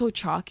material is so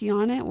chalky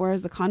on it,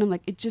 whereas the condom,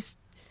 like, it's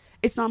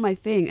not my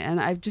thing. And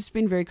I've just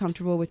been very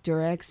comfortable with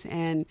Durex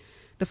and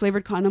the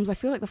flavored condoms. I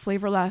feel like the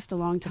flavor lasts a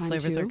long The time,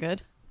 flavors too. are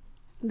good.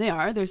 They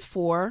are. There's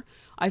 4.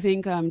 I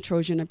think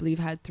Trojan, I believe,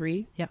 had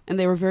 3. Yeah. And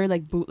they were very,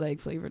 like, bootleg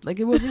flavored.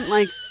 Like, it wasn't,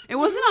 like, it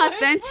wasn't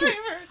authentic.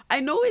 I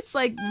know it's,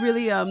 like,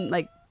 really,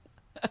 like,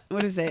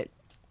 what is it?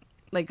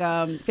 Like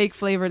fake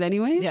flavored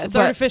anyways. Yeah, it's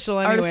but- artificial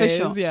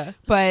anyways. Yeah.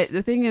 But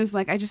the thing is,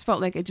 like, I just felt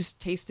like it just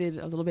tasted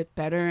a little bit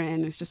better.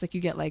 And it's just like you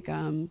get like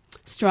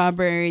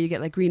strawberry, you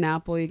get like green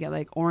apple, you get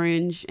like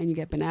orange, and you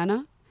get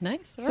banana.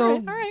 Nice. So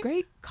all right.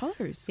 great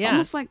colors. Yeah.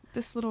 Almost like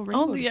this little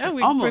rainbow. Oh yeah, display.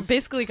 we almost.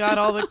 basically got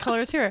all the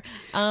colors here.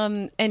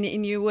 And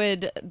you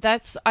would.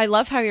 That's. I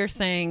love how you're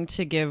saying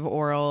to give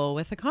oral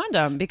with a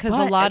condom because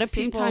But a lot at of the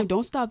same people. time,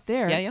 don't stop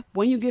there. Yeah, yeah.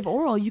 When you give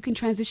oral, you can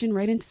transition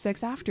right into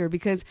sex after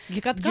because You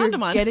got the you're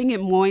condom on. getting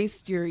it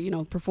moist.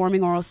 You're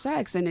performing oral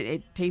sex, and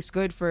it tastes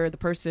good for the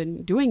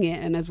person doing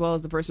it, and as well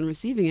as the person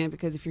receiving it.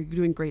 Because if you're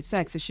doing great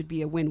sex, it should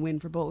be a win-win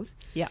for both.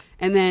 Yeah.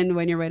 And then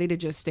when you're ready to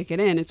just stick it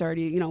in, it's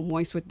already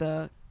moist with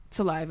the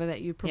saliva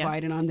that you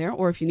provided on there.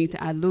 Or if you need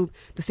to add lube,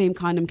 the same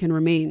condom can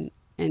remain.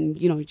 And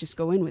you just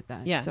go in with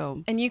that. Yeah.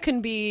 So and you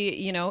can be,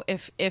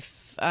 if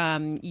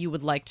you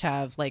would like to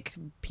have like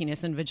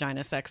penis and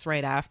vagina sex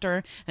right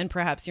after, and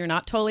perhaps you're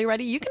not totally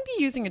ready, you can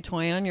be using a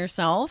toy on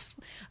yourself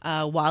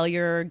while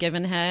you're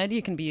giving head.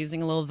 You can be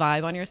using a little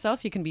vibe on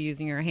yourself. You can be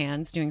using your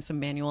hands, doing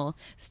some manual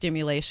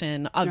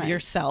stimulation of Right.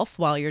 yourself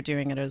while you're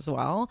doing it as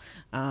well,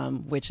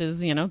 which is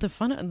the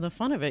fun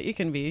of it. You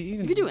can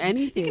do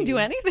anything. You can do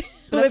anything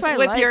But that's why I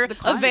with like your the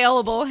client.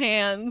 available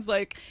hands.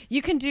 Like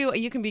you can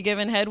be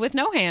given head with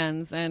no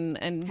hands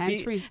and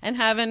Hands-free. and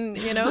having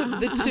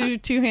the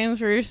two hands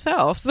for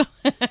yourself. So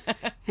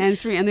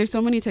hands-free, and there's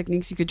so many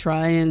techniques you could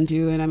try and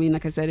do, and I mean,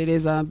 like I said, it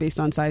is based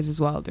on size as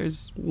well.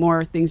 There's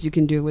more things you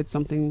can do with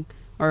something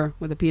or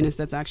with a penis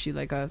that's actually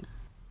like a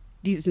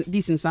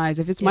decent size.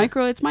 If it's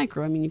micro, it's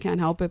micro. I mean, you can't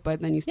help it,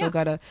 but then you still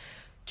gotta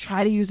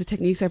try to use the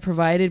techniques I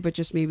provided, but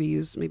just maybe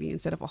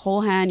instead of a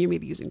whole hand, you're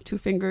maybe using 2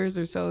 fingers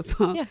or so.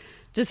 So yeah,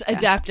 just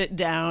adapt it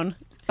down.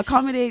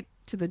 Accommodate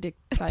to the dick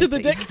size. To the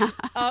thing. dick.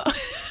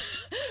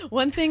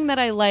 One thing that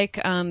I like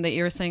that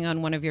you were saying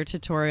on one of your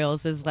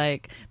tutorials is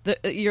like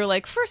you're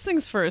like, first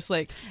things first,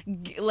 like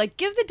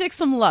give the dick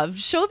some love,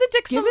 show the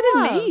dick Give some it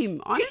love. a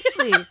name,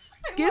 honestly.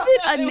 Give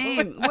it a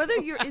name, whether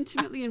you're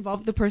intimately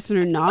involved with the person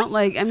or not.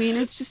 Like, I mean,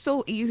 it's just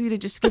so easy to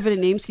just give it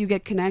a name so you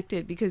get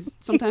connected, because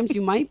sometimes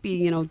you might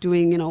be,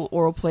 doing,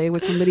 oral play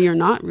with somebody you're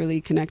not really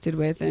connected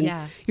with, and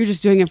you're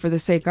just doing it for the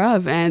sake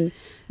of, and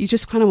you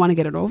just kind of want to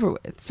get it over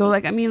with. So,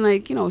 like, I mean,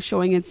 like,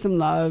 showing it some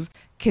love,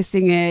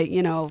 kissing it,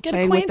 Get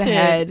playing with the acquainted.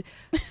 head,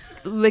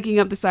 licking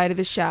up the side of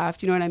the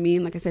shaft, you know what I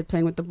mean? Like I said,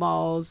 playing with the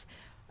balls.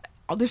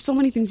 There's so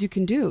many things you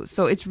can do.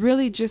 So it's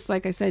really just,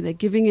 like I said, like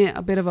giving it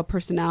a bit of a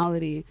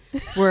personality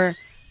where,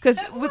 because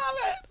with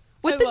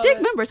the dick,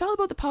 remember, it's all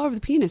about the power of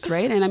the penis,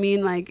 right? And I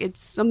mean, like,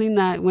 it's something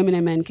that women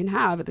and men can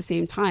have at the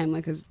same time,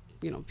 like, because,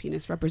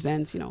 penis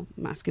represents,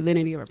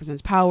 masculinity, it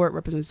represents power, it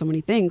represents so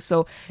many things.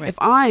 So if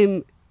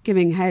I'm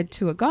giving head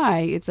to a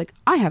guy, it's like,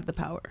 I have the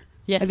power.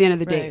 Yes, at the end of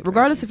the day, right,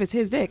 regardless if it's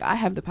his dick, I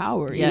have the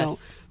power,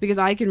 because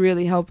I can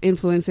really help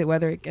influence it,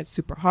 whether it gets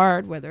super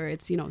hard, whether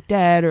it's,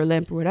 dead or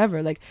limp or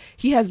whatever. Like,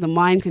 he has the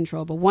mind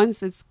control, but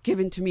once it's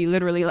given to me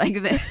literally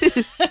like this,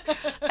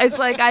 it's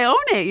like, I own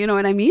it, you know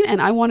what I mean?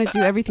 And I want to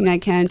do everything I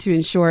can to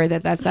ensure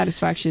that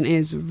satisfaction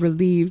is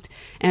relieved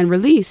and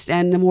released.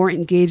 And the more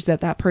engaged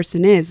that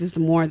person is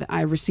the more that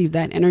I receive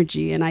that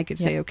energy. And I could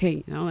say,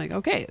 okay,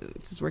 okay,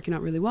 this is working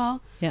out really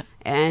well. Yeah.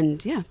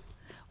 And yeah.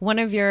 One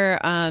of your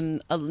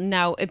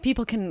now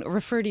people can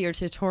refer to your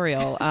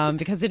tutorial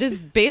because it is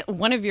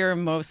one of your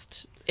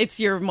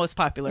it's your most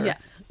popular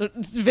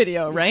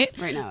video, right?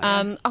 Right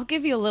now. I'll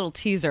give you a little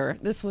teaser.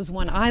 This was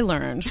one I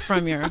learned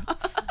from your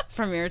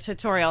from your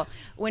tutorial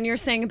when you're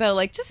saying about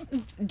like just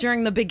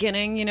during the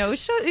beginning,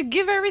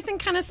 give everything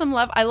kind of some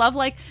love. I love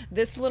like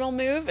this little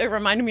move. It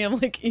reminded me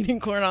of like eating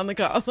corn on the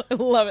cob. I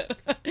love it,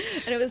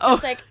 and it was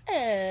just like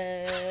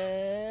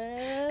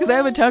because I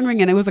have a tongue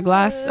ring and it was a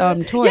glass toy. Yeah,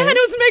 and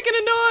it was making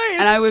a noise,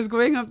 and I was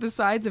going up the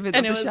sides of it,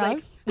 and up it the was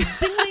shaft. like,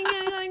 ding, ding,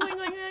 ding, ding,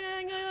 ding,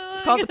 ding,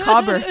 It's called the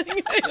cobber.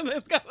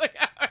 It's called the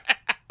cobber.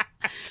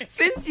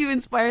 Since you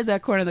inspired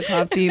that Corn on the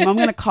Cob theme, I'm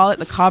going to call it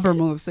the cobber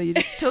move. So you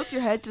just tilt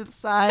your head to the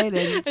side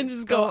and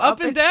just go up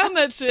and down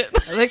that shit.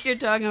 Lick your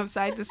tongue up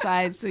side to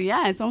side. So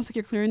yeah, it's almost like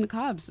you're clearing the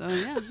cob. So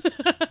yeah,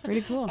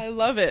 pretty cool. I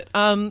love it.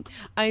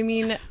 I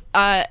mean,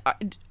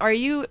 are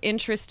you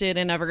interested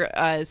in ever,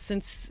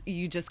 since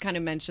you just kind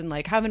of mentioned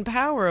like having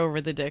power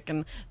over the dick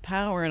and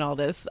power and all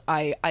this,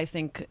 I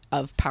think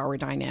of power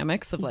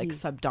dynamics of like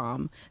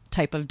subdom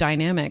type of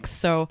dynamics.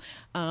 So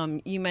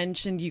you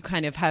mentioned you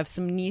kind of have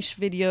some niche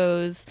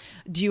videos.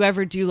 Do you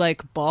ever do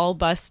like ball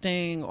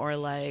busting or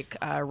like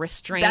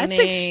restraining? That's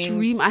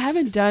extreme. I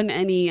haven't done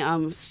any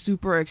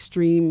super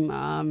extreme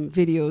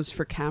videos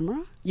for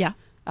camera. Yeah.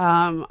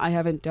 I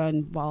haven't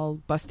done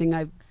ball busting.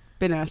 I've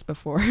been asked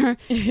before.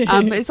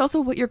 It's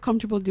also what you're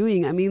comfortable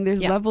doing. I mean,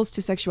 there's levels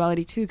to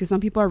sexuality too, because some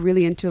people are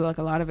really into like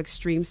a lot of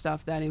extreme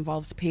stuff that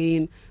involves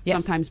pain,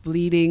 sometimes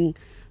bleeding,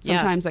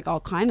 sometimes like all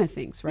kind of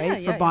things,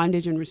 right? For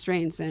bondage and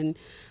restraints. And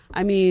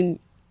I mean,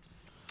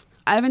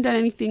 I haven't done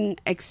anything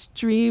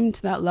extreme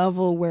to that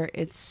level where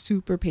it's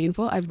super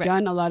painful. I've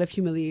done a lot of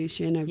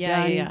humiliation. I've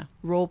done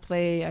role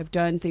play. I've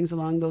done things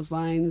along those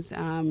lines.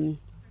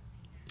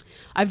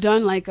 I've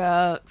done like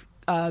a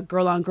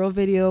girl on girl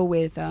video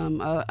with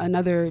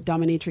another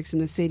dominatrix in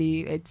the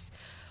city. It's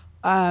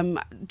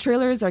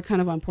trailers are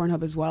kind of on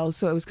Pornhub as well,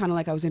 so it was kind of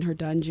like I was in her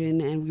dungeon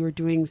and we were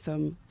doing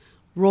some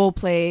role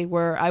play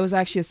where I was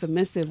actually a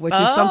submissive, which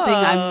is something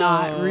I'm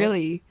not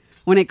really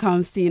when it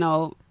comes to, you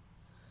know,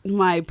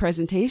 my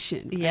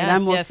presentation. Yeah,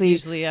 I'm mostly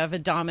usually I have a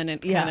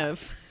dominant kind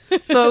of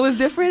so it was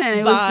different and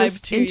it was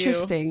just to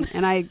interesting.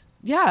 And like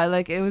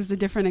it was a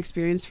different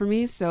experience for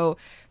me. So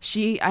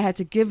I had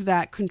to give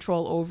that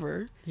control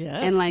over. Yeah.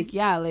 And like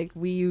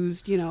we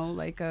used, you know,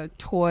 like a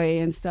toy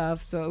and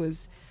stuff. So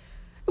it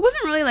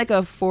wasn't really like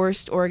a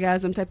forced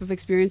orgasm type of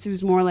experience. It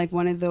was more like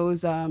one of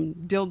those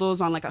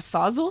dildos on like a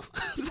sawzall.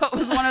 So it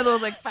was one of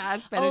those like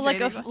fast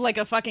penetrating. Like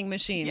a fucking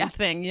machine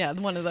thing. Yeah,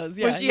 one of those.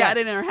 Yeah. But she had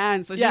it in her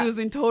hand, so she was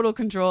in total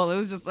control. It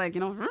was just like,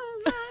 you know.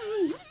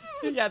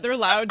 Yeah, they're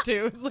loud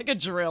too. It's like a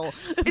drill.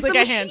 It's like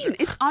a hand machine. drill.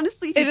 It's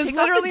honestly, if you take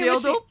out the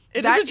dildo,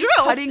 that is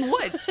cutting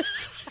wood.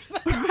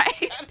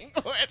 Right? Cutting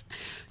wood.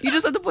 You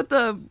just have to put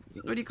the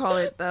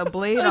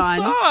blade on.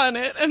 Saw on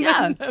it, and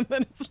then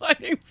it's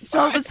like.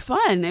 So it was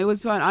fun. It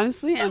was fun,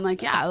 honestly, and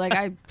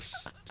I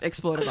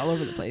exploded all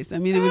over the place. I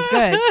mean, it was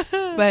good,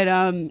 but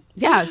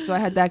so I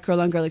had that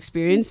girl on girl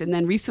experience, and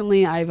then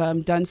recently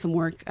I've done some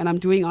work, and I'm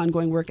doing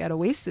ongoing work at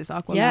Oasis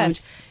Aqua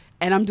Lounge.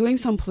 And I'm doing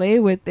some play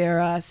with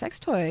their sex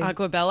toy.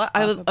 Aquabella.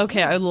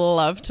 I'd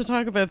love to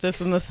talk about this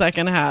in the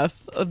second half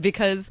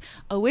because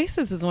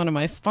Oasis is one of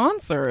my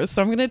sponsors.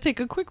 So I'm going to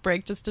take a quick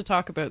break just to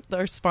talk about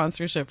their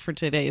sponsorship for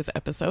today's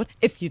episode,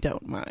 if you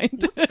don't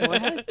mind. Go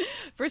ahead.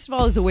 First of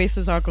all is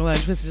Oasis Aqua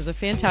Lounge, which is a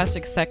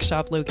fantastic sex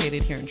shop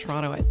located here in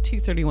Toronto at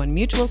 231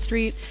 Mutual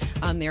Street.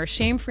 They are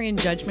shame-free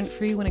and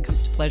judgment-free when it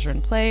comes to pleasure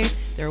and play.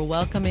 They're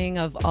welcoming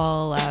of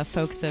all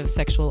folks of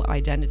sexual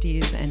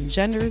identities and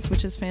genders,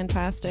 which is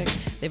fantastic.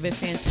 They have a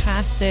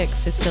fantastic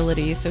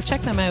facility, so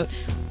check them out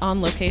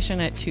on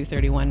location at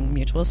 231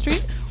 Mutual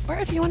Street, or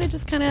if you want to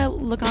just kind of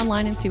look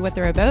online and see what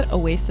they're about,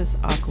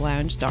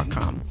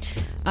 oasisaqualounge.com.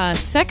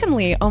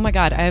 Secondly, oh my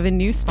god, I have a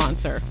new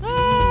sponsor.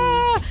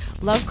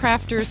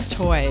 Lovecrafters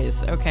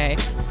Toys. Okay,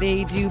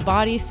 they do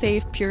body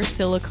safe pure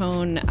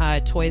silicone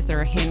toys that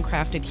are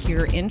handcrafted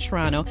here in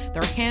Toronto.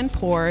 They're hand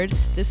poured.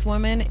 This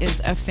woman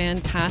is a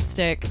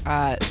fantastic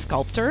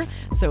sculptor,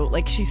 so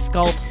like she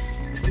sculpts,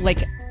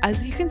 like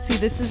as you can see,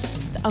 this is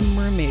a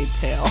mermaid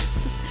tail,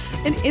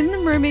 and in the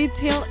mermaid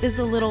tail is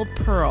a little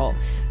pearl.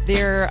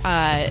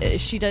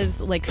 She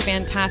does like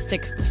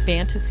fantastic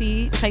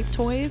fantasy type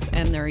toys,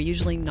 and they're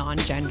usually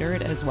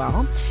non-gendered as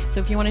well.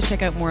 So if you want to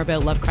check out more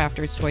about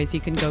Lovecrafters Toys,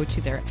 you can go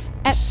to their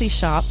Etsy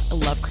shop,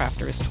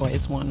 Lovecrafters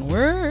Toys, one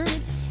word.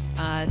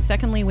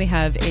 Secondly, we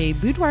have a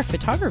boudoir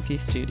photography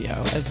studio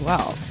as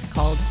well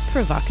called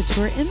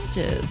Provocateur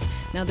Images.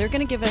 Now, they're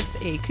going to give us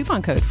a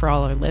coupon code for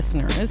all our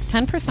listeners,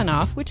 10%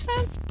 off, which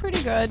sounds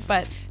pretty good,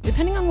 but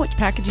depending on which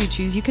package you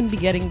choose, you can be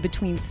getting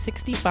between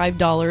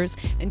 $65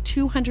 and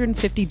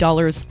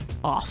 $250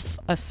 off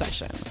a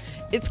session.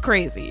 It's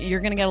crazy.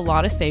 You're going to get a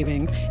lot of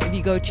savings. If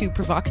you go to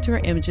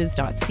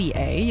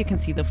provocateurs.ca, you can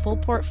see the full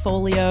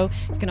portfolio.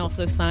 You can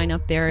also sign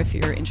up there if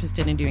you're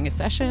interested in doing a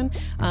session.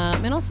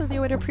 And also, they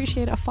would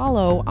appreciate a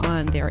follow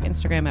on their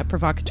Instagram at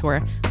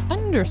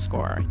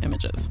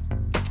provocateur_images.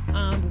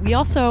 We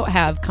also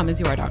have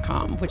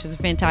comeasyouare.com, which is a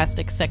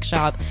fantastic sex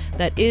shop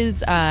that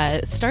is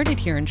started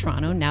here in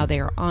Toronto. Now they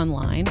are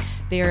online.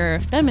 They're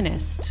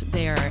feminist.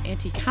 They're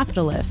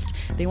anti-capitalist.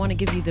 They want to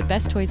give you the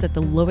best toys at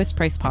the lowest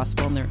price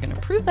possible, and they're going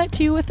to prove that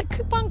to you with a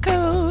coupon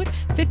code.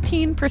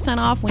 15%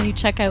 off when you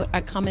check out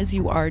at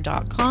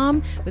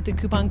comeasyouare.com with the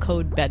coupon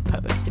code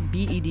BEDPOST,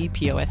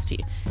 BEDPOST.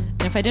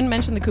 And if I didn't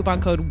mention the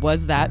coupon code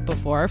was that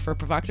before for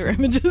Provocateur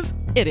Images,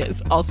 it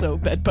is also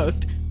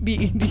BEDPOST,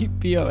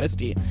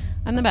 BEDPOST.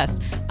 I'm the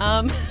best.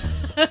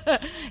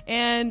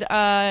 And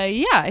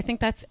I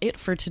think that's it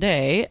for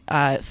today.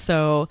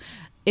 So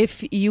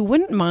if you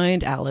wouldn't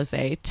mind,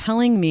 Allizae,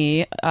 telling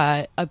me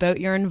about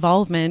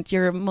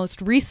your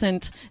most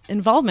recent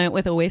involvement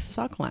with Oasis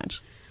Aqua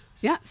Lounge.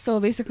 Yeah, so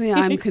basically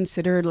I'm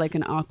considered like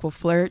an aqua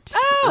flirt.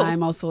 Oh.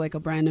 I'm also like a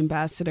brand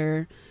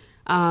ambassador.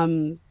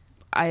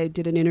 I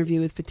did an interview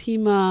with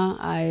Fatima.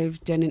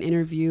 I've done an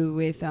interview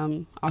with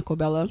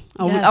Aquabella.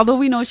 Yes. Although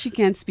we know she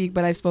can't speak,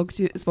 but I've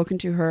spoken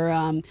to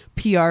her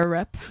PR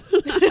rep.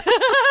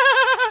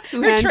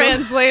 Her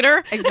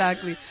translator.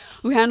 Exactly.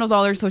 Who handles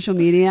all her social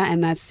media,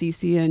 and that's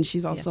Cece, and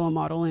she's also a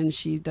model, and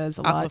she does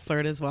a lot. Aqua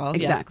flirt as well.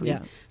 Exactly.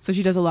 Yeah. So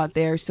she does a lot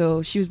there.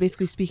 So she was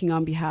basically speaking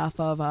on behalf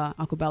of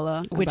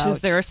Aquabella. Which is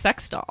their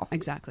sex doll.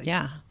 Exactly.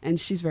 Yeah. And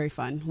she's very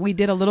fun. We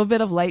did a little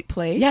bit of light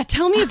play. Yeah,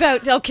 tell me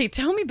about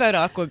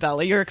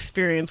Aquabella, your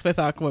experience with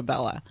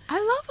Aquabella.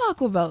 I love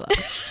Aquabella.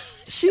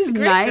 She's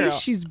nice. Girl.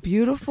 She's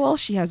beautiful.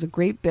 She has a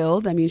great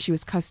build. I mean, she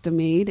was custom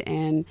made,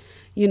 and,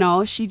 you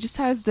know, she just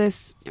has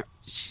this...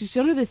 She's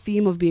under the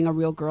theme of being a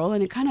real girl,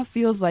 and it kind of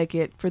feels like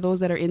it for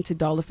those that are into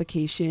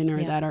dollification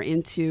or that are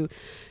into,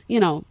 you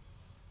know,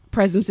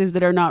 presences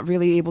that are not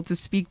really able to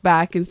speak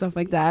back and stuff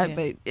like that. Yeah.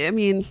 But I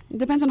mean, it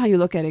depends on how you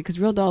look at it, because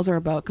real dolls are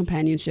about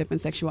companionship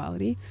and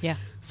sexuality. Yeah.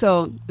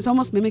 So it's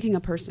almost mimicking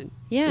a person.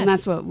 Yeah. And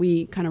that's what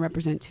we kind of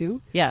represent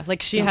too. Yeah.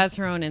 Like she has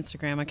her own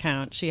Instagram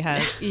account. She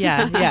has,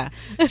 yeah.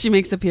 She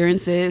makes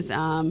appearances.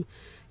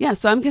 Yeah,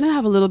 so I'm going to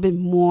have a little bit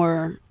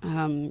more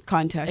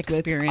contact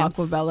with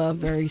Aquabella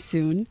very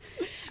soon.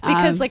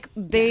 Because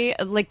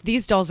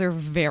these dolls are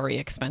very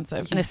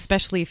expensive, and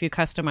especially if you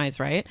customize,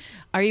 right?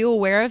 Are you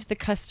aware of the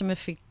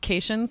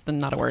customifications?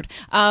 Not a word.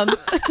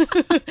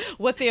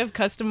 What they have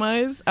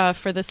customized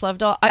for this love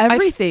doll?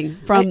 Everything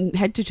from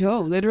head to toe.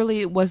 Literally,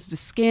 it was the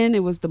skin,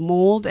 it was the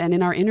mold, and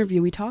in our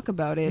interview we talk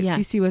about it. Yeah.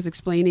 Cece was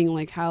explaining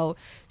like how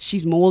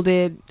she's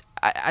molded.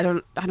 I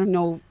don't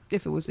know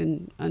if it was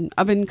in an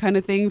oven kind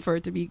of thing for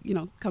it to be, you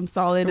know, come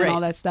solid and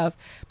all that stuff.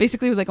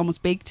 Basically, it was like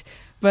almost baked.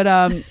 But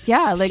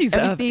yeah, like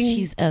everything.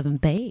 She's oven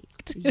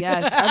baked.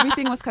 Yes,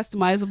 everything was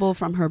customizable,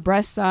 from her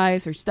breast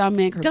size, her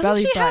stomach, her belly button.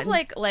 Doesn't she have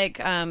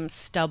like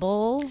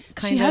stubble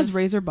kind of? She has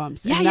razor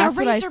bumps. Yeah, and that's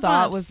what I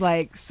thought was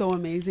like so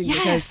amazing,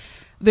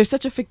 because there's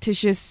such a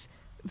fictitious...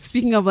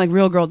 Speaking of like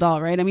real girl doll,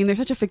 right? I mean, there's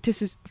such a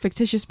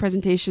fictitious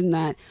presentation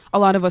that a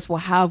lot of us will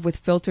have with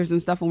filters and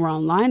stuff when we're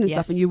online and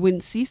stuff, and you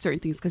wouldn't see certain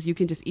things because you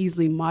can just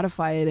easily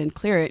modify it and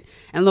clear it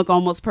and look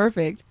almost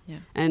perfect. Yeah.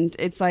 And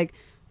it's like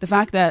the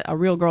fact that a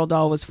real girl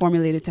doll was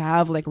formulated to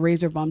have like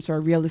razor bumps or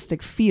a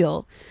realistic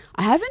feel.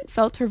 I haven't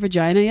felt her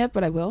vagina yet,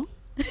 but I will.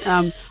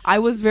 I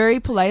was very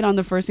polite on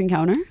the first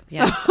encounter.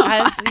 Yes, so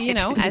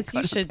as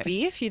you should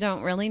be if you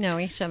don't really know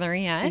each other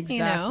yet.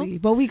 Exactly. You know?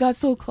 But we got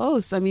so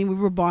close. I mean, we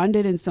were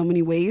bonded in so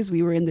many ways.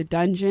 We were in the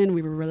dungeon.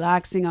 We were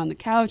relaxing on the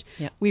couch.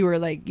 Yep. We were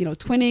like, you know,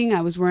 twinning.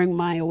 I was wearing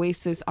my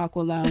Oasis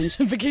Aqua Lounge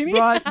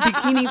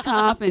bikini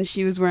top, and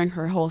she was wearing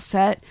her whole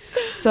set.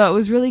 So it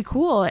was really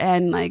cool.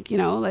 And like, you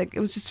know, like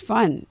it was just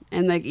fun.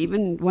 And like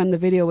even when the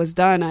video was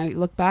done, I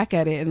look back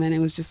at it, and then it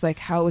was just like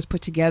how it was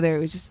put together.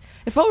 It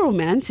felt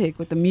romantic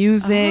with the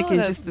music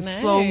and just the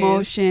slow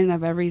motion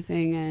of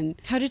everything.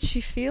 And how did she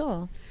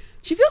feel?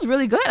 She feels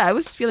really good. I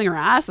was feeling her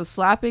ass. I was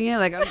slapping it.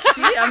 Like,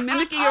 I'm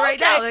mimicking it right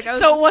now. Like,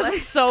 so it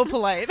wasn't so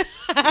polite.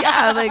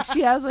 Yeah, like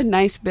she has a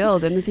nice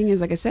build. And the thing is,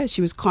 like I said,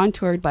 she was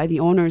contoured by the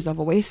owners of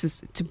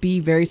Oasis to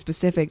be very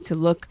specific, to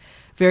look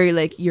very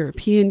like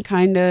European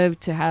kind of,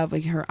 to have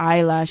like her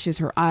eyelashes,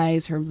 her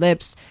eyes, her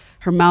lips,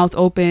 her mouth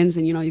opens,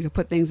 and, you know, you could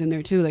put things in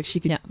there too. Like she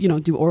could, you know,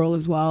 do oral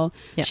as well.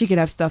 Yeah. She could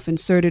have stuff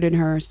inserted in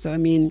her. So, I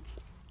mean...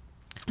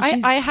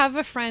 I have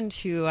a friend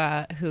who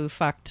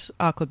fucked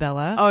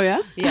Aquabella. Oh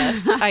yeah?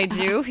 Yes, I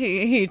do.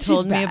 He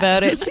told me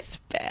about it. She's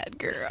a bad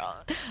girl.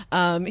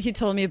 He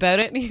told me about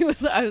it, and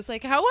I was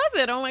like, how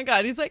was it? Oh my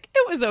God. He's like,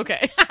 it was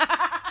okay.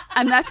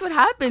 And that's what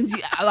happens.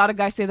 A lot of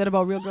guys say that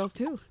about real girls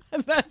too.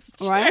 That's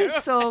true.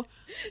 Right? So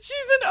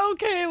she's an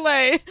okay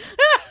lay.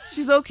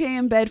 She's okay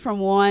in bed from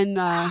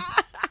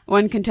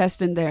one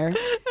contestant there.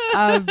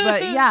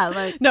 But yeah,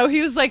 like... No,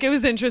 he was like, it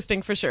was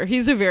interesting for sure.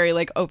 He's a very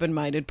like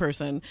open-minded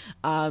person.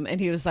 And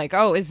he was like,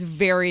 oh, it's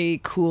very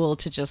cool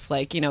to just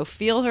like, you know,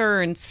 feel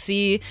her and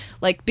see,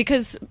 like,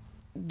 because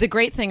the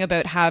great thing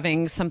about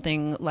having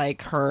something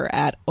like her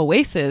at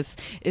Oasis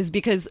is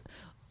because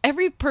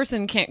every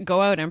person can't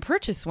go out and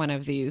purchase one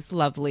of these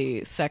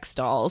lovely sex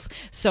dolls.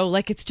 So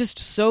like, it's just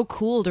so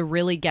cool to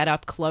really get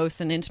up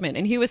close and intimate.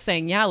 And he was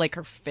saying, yeah, like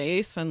her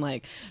face and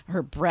like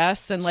her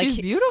breasts, and like she's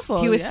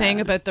beautiful. He was saying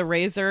about the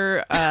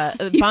razor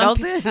he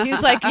bump. Felt it?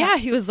 He's like, yeah,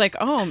 he was like,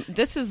 oh,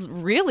 this is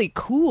really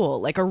cool.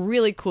 Like a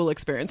really cool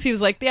experience. He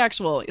was like, the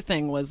actual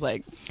thing was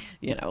like,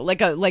 you know,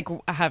 like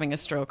having a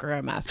stroke or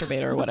a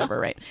masturbator or whatever.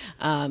 Right.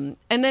 And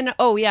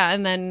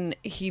then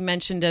he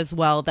mentioned as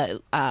well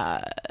that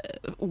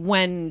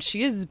when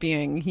she is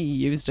being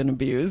used and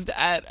abused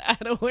at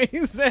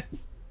Oasis,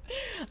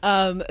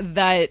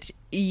 that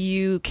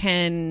you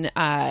can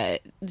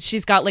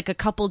she's got like a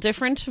couple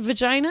different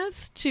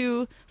vaginas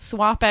to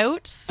swap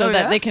out so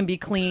that they can be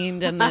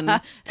cleaned and then I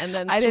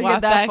didn't swap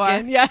get that back far.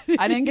 in. Yeah.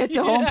 I didn't get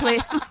to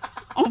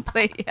home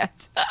plate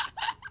yet.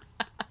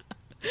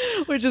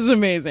 which is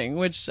amazing,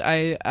 which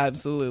I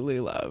absolutely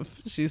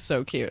love. She's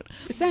so cute.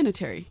 It's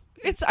sanitary.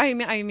 It's I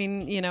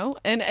mean, you know,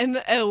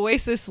 and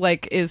Oasis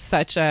like is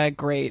such a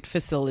great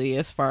facility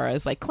as far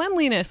as like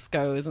cleanliness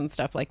goes and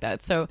stuff like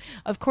that. So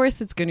of course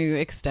it's going to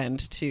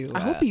extend to. I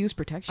hope he used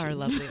protection. Our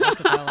lovely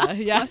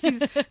Acapella. Yeah, he's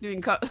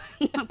doing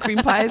cream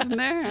pies in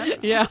there.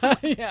 Yeah,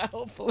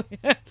 hopefully.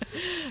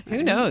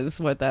 Who knows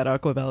what that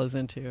Aquabella's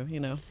into?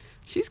 You know,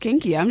 she's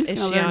kinky. I'm just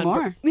gonna learn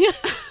more. Yeah.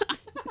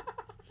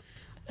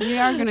 We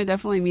are going to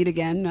definitely meet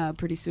again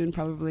pretty soon,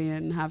 probably,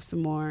 and have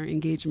some more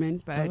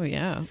engagement. But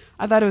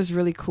I thought it was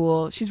really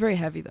cool. She's very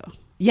heavy, though.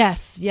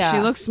 Yes, yeah. She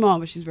looks small,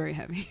 but she's very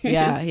heavy.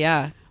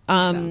 Yeah.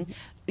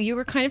 You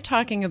were kind of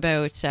talking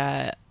about.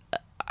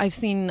 I've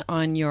seen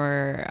on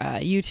your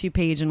YouTube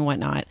page and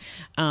whatnot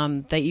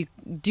that you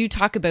do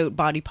talk about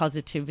body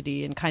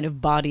positivity and kind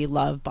of body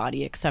love,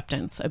 body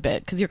acceptance a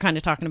bit, because you're kind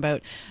of talking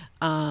about,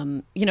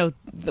 you know,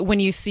 when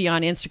you see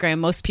on Instagram,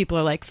 most people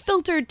are like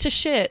filtered to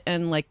shit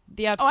and like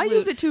the absolute. Oh, I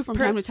use it too from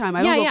time to time.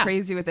 I don't go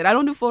crazy with it. I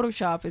don't do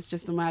Photoshop. It's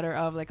just a matter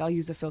of like I'll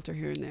use a filter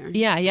here and there.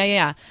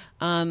 Yeah.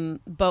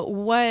 But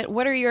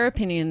what are your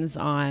opinions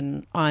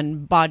on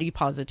body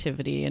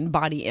positivity and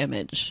body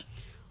image?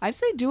 I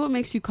say do what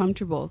makes you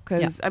comfortable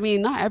because, I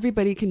mean, not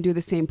everybody can do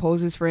the same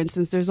poses. For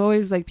instance, there's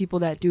always like people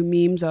that do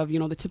memes of, you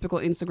know, the typical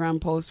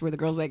Instagram post where the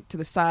girl's like to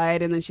the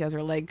side and then she has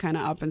her leg kind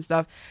of up and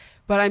stuff.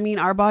 But I mean,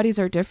 our bodies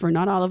are different.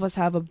 Not all of us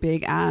have a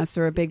big ass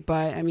or a big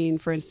butt. I mean,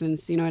 for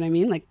instance, you know what I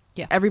mean? Like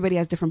everybody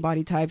has different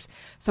body types.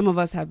 Some of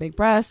us have big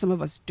breasts, some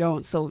of us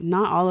don't. So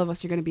not all of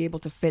us are going to be able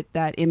to fit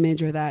that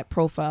image or that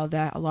profile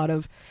that a lot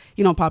of,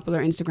 you know,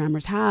 popular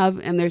Instagrammers have.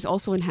 And there's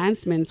also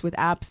enhancements with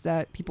apps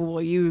that people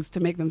will use to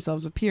make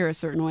themselves appear a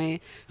certain way.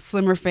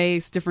 Slimmer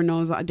face, different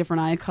nose,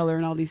 different eye color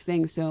and all these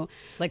things. So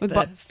like the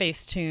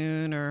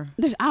Facetune or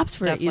there's apps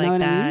for it, you know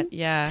what I mean?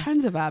 Yeah.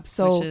 Tons of apps.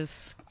 So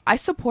I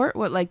support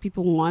what like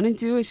people want to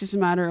do. It's just a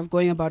matter of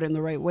going about it in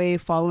the right way,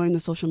 following the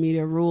social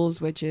media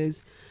rules, which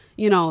is,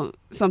 you know,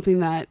 something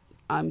that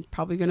I'm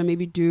probably going to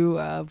maybe do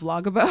a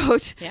vlog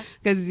about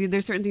because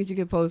there's certain things you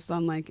could post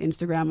on like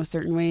Instagram a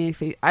certain way.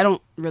 I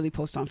don't really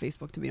post on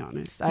Facebook, to be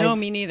honest. No,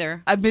 me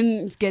neither. I've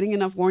been getting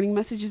enough warning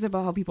messages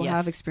about how people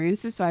have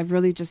experiences. So I've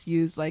really just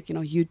used like, you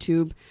know,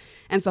 YouTube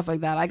and stuff like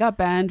that. I got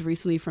banned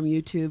recently from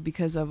YouTube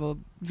because of a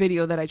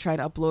video that I tried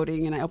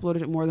uploading and I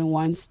uploaded it more than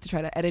once to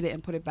try to edit it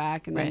and put it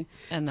back. And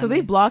then so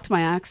they blocked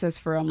my access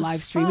for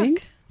live streaming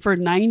for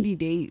 90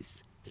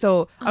 days.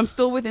 So I'm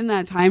still within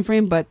that time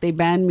frame, but they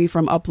banned me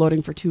from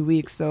uploading for 2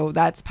 weeks. So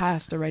that's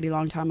passed already a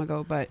long time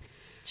ago. But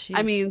Jeez.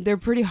 I mean, they're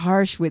pretty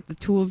harsh with the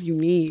tools you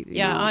need.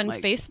 You know? On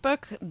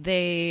Facebook,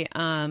 they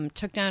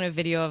took down a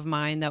video of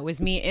mine that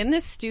was me in the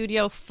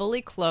studio,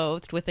 fully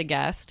clothed with a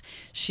guest.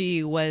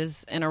 She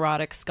was an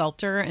erotic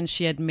sculptor, and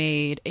she had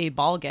made a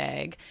ball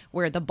gag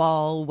where the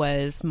ball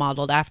was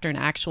modeled after an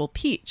actual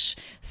peach.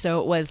 So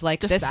it was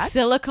like this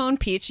silicone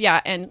peach.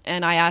 Yeah, and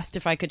I asked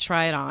if I could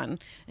try it on,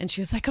 and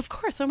she was like, "Of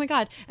course, oh my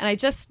God." And I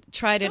just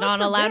tried it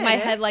on, allowed my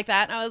head like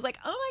that, and I was like,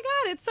 "Oh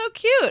my God, it's so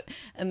cute,"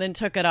 and then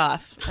took it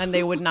off, and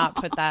they would not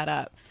put that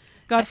up.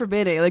 God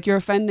forbid it. Like you're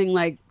offending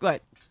like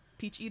what?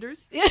 Peach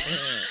eaters? Yeah.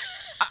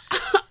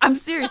 I'm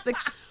serious. Like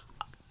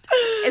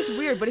it's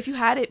weird, but if you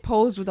had it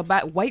posed with a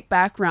white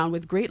background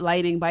with great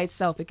lighting by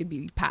itself, it could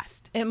be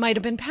passed. It might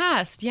have been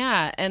passed,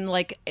 yeah. And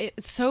like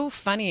it's so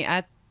funny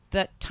at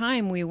that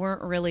time we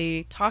weren't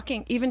really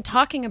talking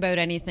about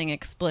anything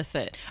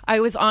explicit. I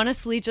was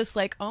honestly just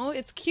like, oh,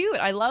 it's cute.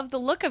 I love the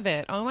look of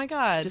it. Oh my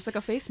God. Just like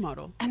a face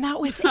model. And that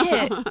was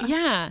it.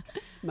 Yeah.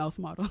 Mouth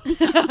model.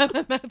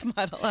 Mouth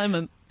model. I'm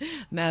a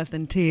mouth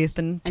and teeth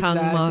and tongue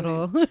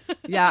model.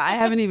 Yeah, I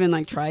haven't even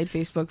like tried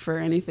Facebook for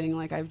anything.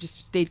 Like I've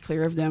just stayed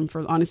clear of them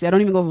for honestly. I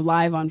don't even go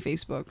live on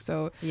Facebook.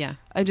 So yeah,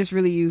 I just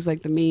really use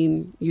like the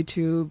main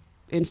YouTube,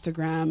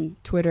 Instagram,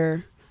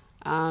 Twitter.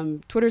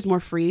 Twitter's more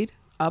freed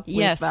up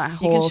with that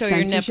whole you can show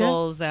censorship. Your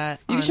nipples you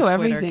can show Twitter,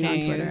 everything on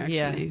Twitter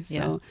actually.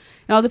 Yeah. So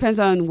it all depends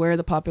on where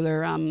the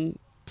popular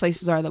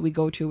places are that we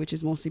go to, which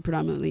is mostly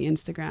predominantly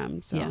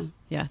Instagram. So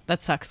yeah,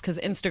 that sucks because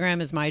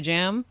Instagram is my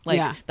jam.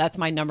 Like that's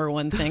my number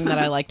one thing that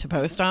I like to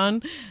post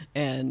on,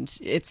 and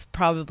it's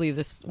probably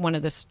one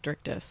of the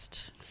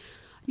strictest.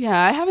 Yeah,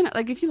 I haven't,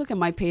 like, if you look at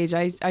my page,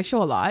 I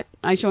show a lot.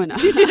 I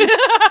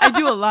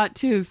do a lot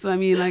too. So, I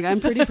mean, like, I'm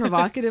pretty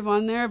provocative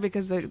on there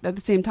because at the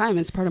same time,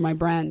 it's part of my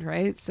brand,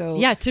 right? So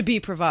yeah, to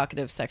be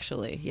provocative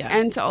sexually. Yeah.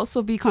 And to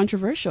also be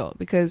controversial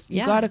because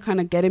you got to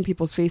kind of get in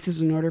people's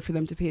faces in order for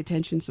them to pay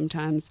attention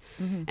sometimes.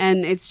 Mm-hmm.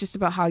 And it's just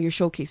about how you're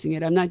showcasing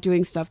it. I'm not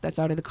doing stuff that's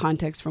out of the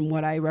context from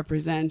what I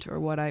represent or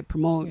what I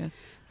promote. Yeah.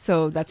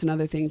 So that's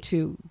another thing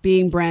too.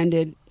 Being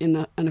branded in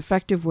an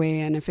effective way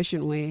and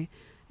efficient way.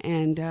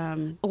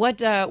 And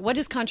what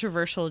is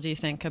controversial, do you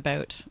think,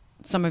 about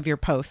some of your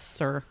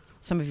posts or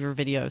some of your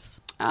videos?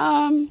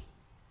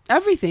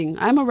 Everything.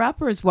 I'm a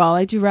rapper as well.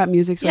 I do rap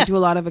music, so I do a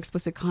lot of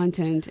explicit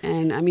content.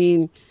 And I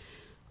mean,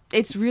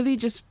 it's really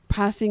just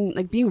passing,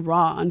 like being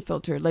raw,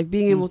 unfiltered, like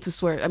being able to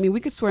swear. I mean, we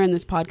could swear in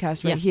this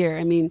podcast right here.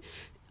 I mean,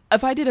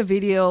 if I did a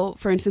video,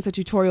 for instance, a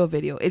tutorial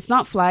video, it's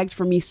not flagged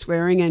for me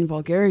swearing and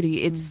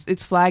vulgarity.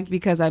 It's flagged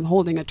because I'm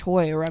holding a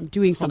toy or I'm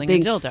doing Holding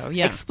something a dildo,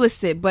 yeah.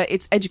 explicit, but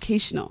it's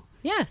educational.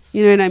 Yes.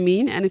 You know what I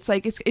mean? And it's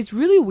like, it's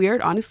really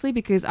weird, honestly,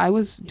 because I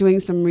was doing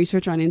some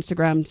research on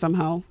Instagram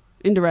somehow,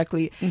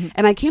 indirectly,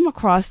 and I came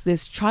across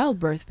this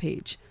childbirth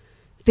page.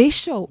 They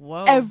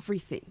show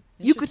everything.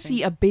 You could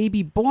see a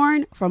baby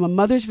born from a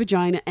mother's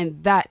vagina,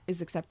 and that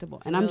is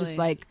acceptable. And I'm just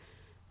like,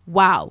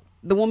 wow.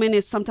 The woman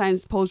is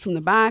sometimes posed from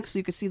the back, so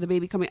you could see the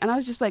baby coming. And I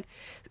was just like,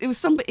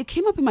 it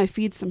came up in my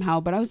feed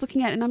somehow, but I was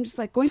looking at it, and I'm just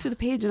like going through the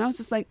page, and I was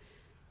just like,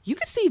 you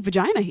could see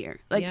vagina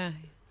here. Like, yeah.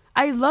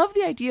 I love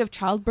the idea of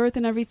childbirth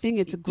and everything.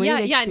 It's a great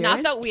experience. Yeah,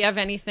 not that we have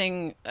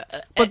anything...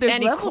 but there's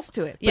levels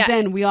to it. But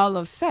then we all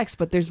love sex,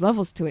 but there's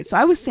levels to it. So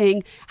I was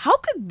saying, how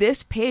could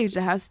this page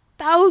that has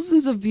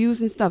thousands of views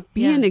and stuff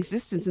be in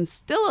existence and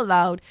still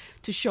allowed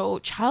to show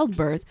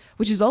childbirth,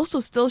 which is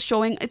also still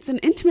showing it's an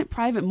intimate,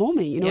 private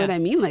moment. You know what I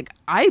mean? Like,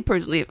 I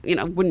personally,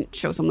 wouldn't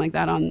show something like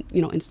that on,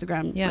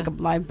 Instagram, like a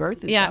live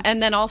birth. And stuff.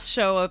 And then I'll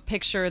show a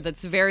picture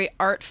that's very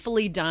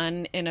artfully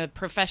done in a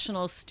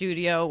professional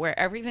studio where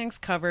everything's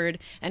covered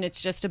and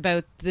it's just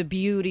about the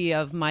beauty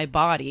of my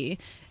body.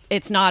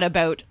 It's not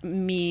about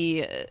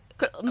me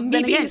being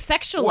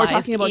sexualized. We're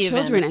talking about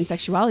children and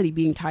sexuality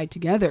being tied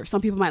together.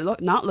 Some people might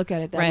not look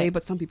at it that way,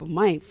 but some people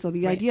might. So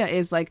the idea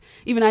is, like,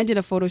 even I did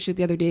a photo shoot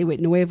the other day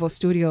with Nuevo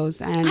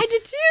Studios, and I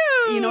did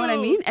too. You know what I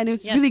mean? And it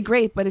was really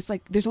great, but it's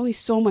like there's only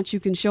so much you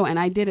can show. And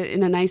I did it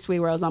in a nice way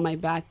where I was on my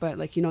back, but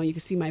like you can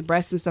see my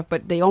breasts and stuff.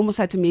 But they almost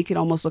had to make it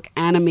almost look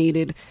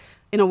animated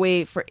in a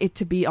way for it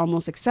to be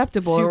almost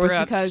acceptable. Super or was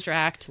because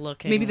abstract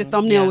looking. Maybe the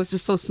thumbnail was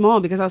just so small,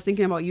 because I was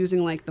thinking about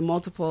using like the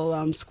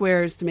multiple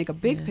squares to make a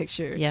big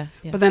picture. Yeah.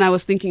 But then I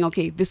was thinking,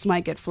 okay, this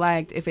might get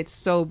flagged if it's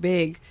so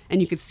big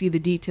and you could see the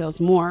details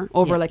more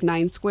over like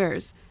 9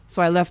 squares.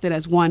 So I left it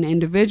as one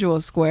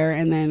individual square,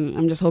 and then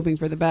I'm just hoping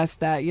for the best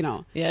that,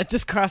 Yeah,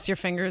 just cross your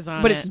fingers on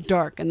it. But it's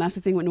dark, and that's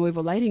the thing with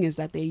Nuevo Lighting is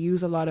that they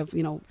use a lot of,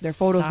 their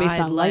photos based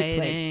on light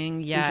play.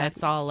 Yeah, exactly.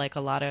 It's all like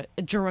a lot of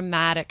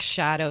dramatic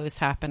shadows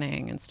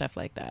happening and stuff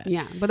like that.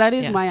 Yeah, but that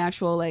is my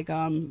actual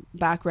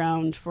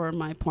background for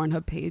my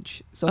Pornhub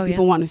page. So if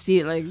people want to see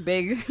it like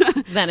big,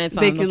 then it's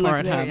on the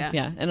Pornhub.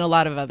 Yeah, and a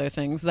lot of other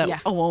things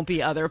that won't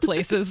be other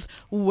places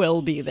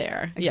will be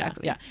there.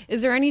 Exactly. Yeah.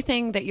 Is there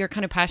anything that you're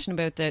kind of passionate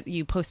about that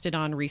you posted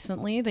on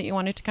recently that you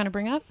wanted to kind of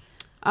bring up?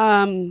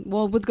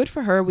 Well, with Good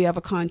for Her, we have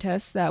a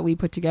contest that we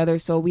put together.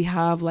 So we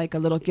have like a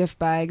little gift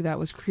bag that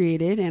was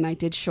created, and I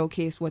did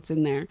showcase what's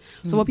in there.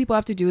 So what people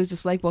have to do is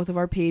just like both of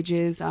our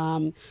pages,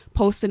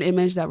 post an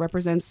image that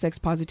represents sex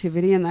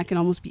positivity, and that can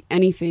almost be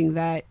anything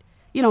that,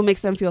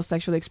 makes them feel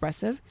sexually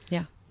expressive.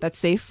 Yeah. That's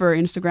safe for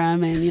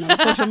Instagram and,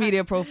 social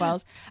media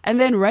profiles.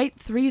 And then write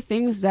 3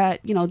 things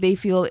that, they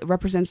feel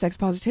represent sex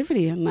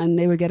positivity, and then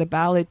they would get a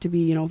ballot to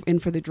be, in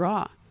for the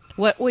draw.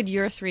 What would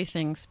your 3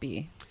 things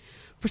be?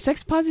 For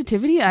sex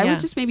positivity, I would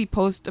just maybe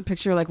post a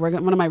picture like one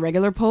of my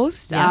regular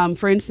posts. Yeah.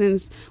 For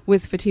instance,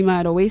 with Fatima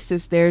at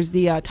Oasis, there's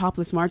the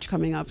Topless March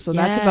coming up. So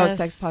that's about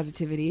sex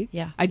positivity.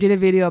 Yeah. I did a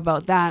video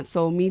about that.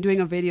 So me doing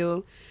a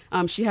video,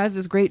 she has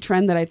this great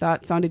trend that I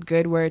thought sounded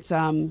good where it's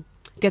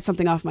get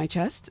something off my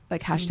chest,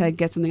 like hashtag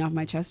get something off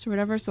my chest or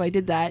whatever. So I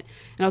did that,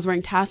 and I was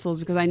wearing tassels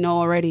because I know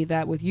already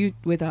that with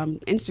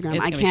Instagram,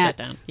 I can't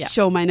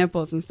show my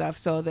nipples and stuff.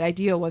 So the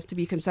idea was to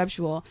be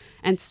conceptual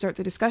and to start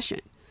the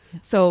discussion. Yeah.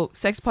 So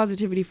sex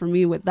positivity for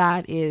me with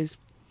that is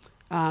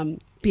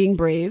being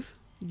brave,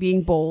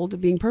 being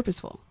bold, being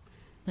purposeful.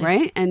 Nice.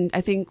 Right? And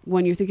I think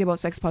when you're thinking about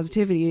sex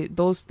positivity,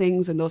 those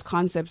things and those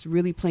concepts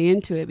really play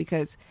into it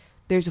because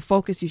there's a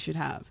focus you should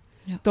have.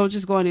 Yep. Don't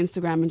just go on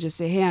Instagram and just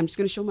say, hey, I'm just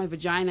going to show my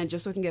vagina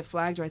just so I can get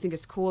flagged, or I think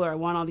it's cool, or I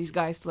want all these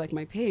guys to like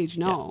my page.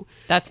 No. Yeah.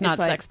 That's not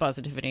sex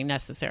positivity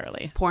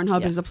necessarily.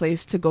 Pornhub is a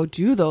place to go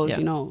do those,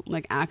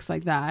 like acts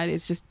like that.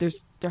 It's just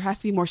there has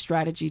to be more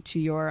strategy to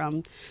your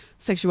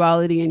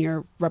sexuality and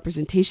your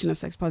representation of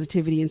sex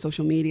positivity in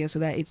social media so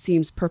that it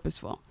seems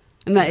purposeful.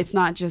 And that it's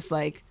not just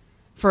like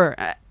for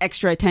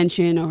extra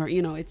attention, or,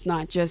 it's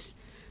not just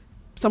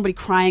somebody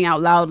crying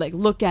out loud like,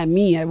 look at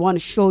me, I want to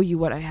show you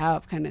what I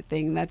have, kind of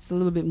thing. That's a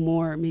little bit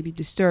more maybe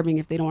disturbing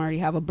if they don't already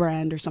have a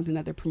brand or something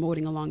that they're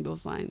promoting along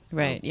those lines. So.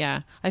 Right.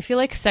 Yeah, I feel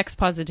like sex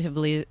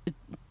positivity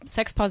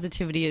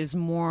is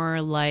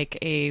more like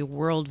a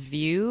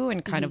worldview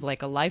and kind of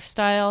like a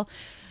lifestyle.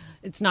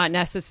 It's not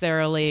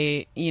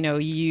necessarily,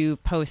 you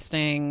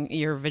posting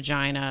your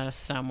vagina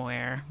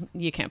somewhere.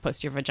 You can't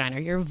post your vagina,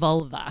 your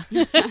vulva.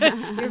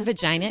 Your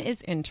vagina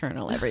is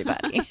internal,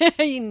 everybody.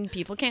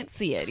 People can't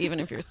see it, even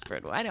if you're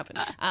spread wide open,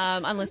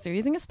 unless they're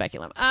using a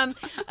speculum.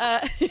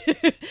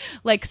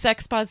 Like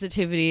sex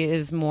positivity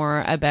is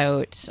more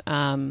about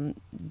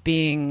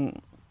being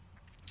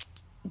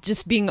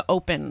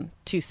open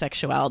to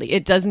sexuality.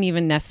 It doesn't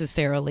even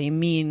necessarily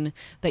mean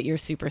that you're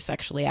super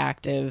sexually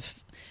active.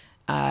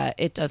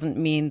 It doesn't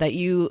mean that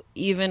you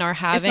even are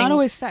having. It's not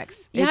always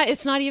sex. Yeah,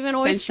 it's not even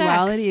always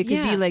sensuality. sex. It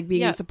could be like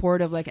being in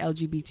support of like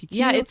LGBTQ.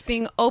 Yeah, it's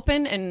being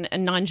open and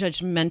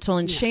non-judgmental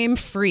and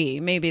shame-free.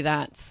 Maybe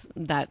that's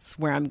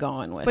where I'm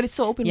going with. But it's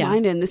so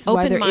open-minded, and this is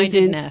why there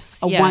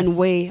isn't a one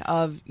way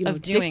of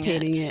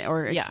dictating it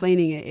or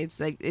explaining it. It's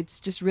like it's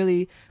just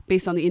really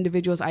based on the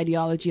individual's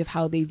ideology of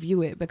how they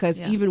view it.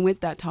 Because even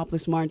with that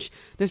topless march,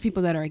 there's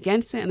people that are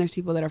against it, and there's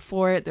people that are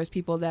for it. There's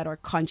people that are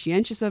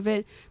conscientious of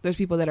it. There's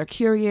people that are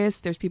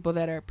curious. There's people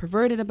that are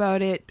perverted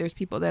about it. There's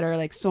people that are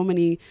like so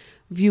many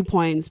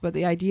viewpoints. But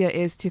the idea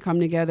is to come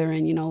together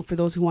and, for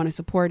those who want to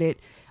support it,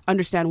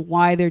 understand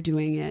why they're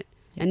doing it.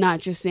 And not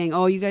just saying,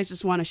 oh, you guys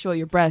just want to show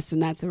your breasts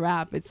and that's a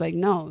wrap. It's like,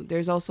 no,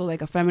 there's also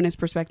like a feminist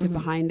perspective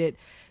behind it.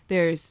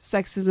 There's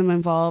sexism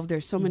involved.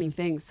 There's so many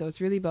things. So it's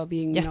really about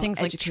being, things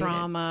educated. like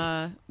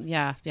trauma.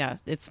 Yeah.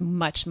 It's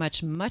much,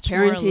 much, much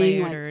parenting,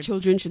 more layered. Like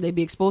children, should they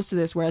be exposed to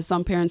this? Whereas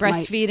some parents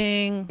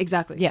breastfeeding.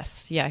 Exactly.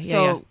 Yes. Yeah.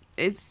 So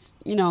it's,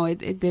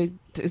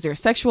 is there a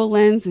sexual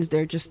lens? Is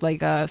there just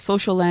like a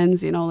social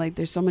lens? Like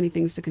there's so many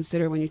things to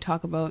consider when you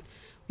talk about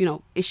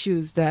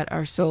issues that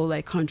are so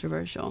like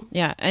controversial.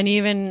 Yeah, and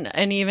even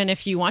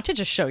if you want to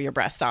just show your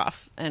breasts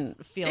off and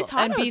feel it's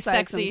hot and be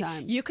sexy,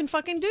 sometimes. you can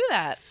fucking do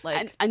that.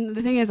 Like, and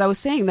the thing is, I was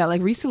saying that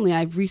like recently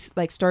I've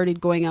started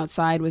going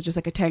outside with just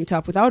like a tank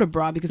top without a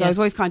bra because I was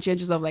always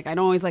conscientious of like I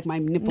don't always like my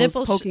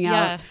nipples poking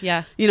out.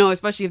 Yeah.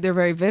 Especially if they're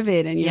very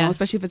vivid and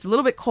especially if it's a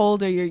little bit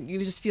cold or you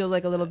just feel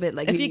like a little bit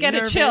like if you get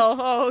nervous, a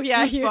chill,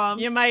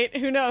 you might,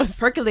 who knows,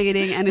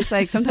 percolating, and it's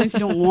like sometimes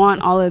you don't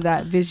want all of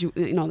that visual,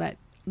 that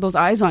those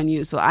eyes on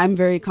you. So I'm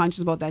very conscious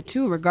about that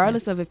too,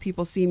 regardless of if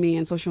people see me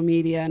in social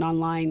media and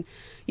online,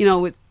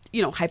 with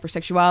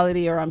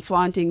hypersexuality or I'm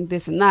flaunting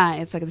this and that.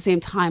 It's like at the same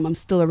time I'm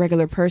still a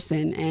regular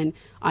person and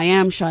I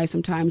am shy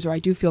sometimes, or I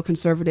do feel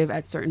conservative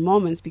at certain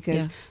moments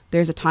because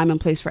there's a time and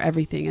place for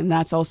everything. And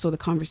that's also the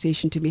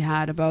conversation to be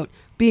had about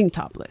being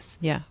topless.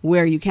 Yeah.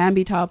 Where you can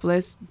be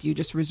topless. Do you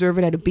just reserve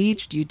it at a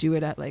beach? Do you do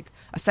it at like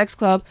a sex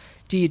club?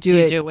 Do you do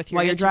it with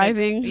while you're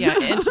driving? Yeah,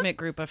 intimate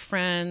group of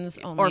friends.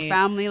 Or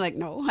family. Like,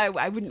 no,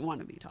 I wouldn't want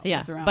to be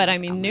topless around. But I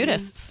mean,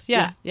 nudists.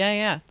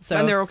 Yeah. So,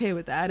 and they're okay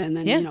with that. And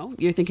then,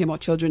 you're thinking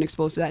about children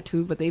exposed to that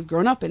too, but they've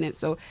grown up in it.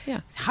 So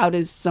how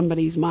does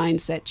somebody's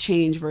mindset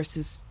change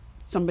versus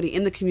somebody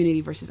in the community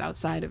versus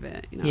outside of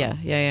it?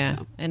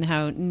 So. And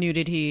how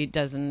nudity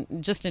doesn't,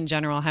 just in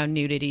general, how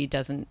nudity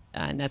doesn't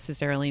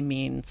necessarily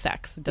mean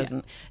sex.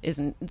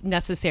 Isn't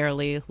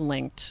necessarily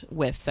linked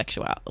with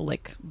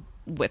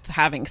with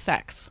having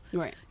sex.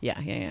 Right.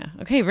 Yeah.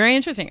 Okay, very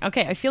interesting.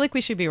 Okay, I feel like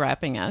we should be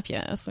wrapping up.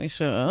 Yes, we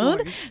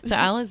should. So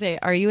Allizae,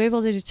 are you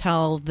able to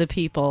tell the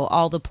people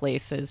all the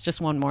places,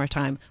 just one more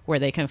time, where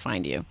they can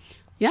find you?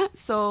 Yeah,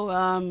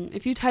 so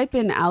if you type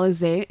in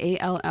Allizae,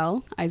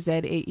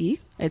 Allizae,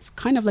 it's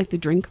kind of like the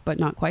drink, but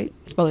not quite.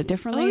 Spell it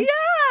differently. Oh, yeah,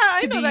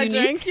 I know that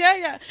drink.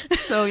 Yeah.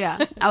 So,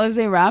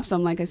 Allizae Raps.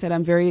 Like I said,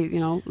 I'm very,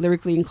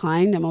 lyrically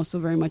inclined. I'm also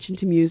very much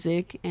into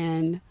music,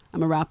 and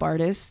I'm a rap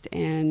artist,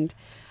 and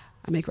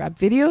I make rap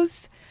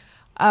videos.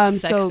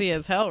 Sexy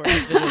as hell rap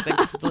videos,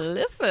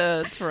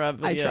 explicit rap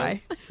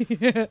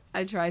videos.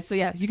 I try. So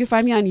you can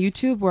find me on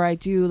YouTube where I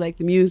do like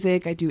the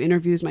music. I do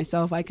interviews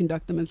myself. I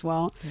conduct them as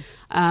well.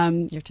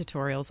 Your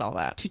tutorials, all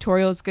that.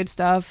 Tutorials, good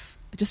stuff.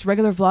 Just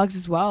regular vlogs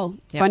as well.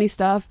 Funny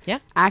stuff. Yeah.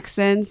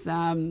 Accents.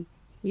 So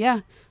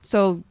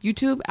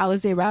YouTube,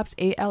 Allizae Raps,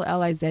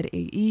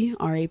 Allizae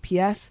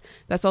Raps.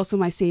 That's also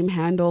my same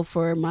handle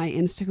for my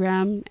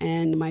Instagram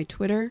and my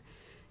Twitter.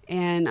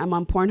 And I'm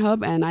on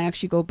Pornhub, and I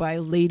actually go by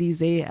Lady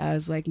Zae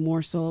as like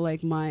more so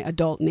like my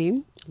adult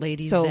name.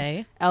 Lady so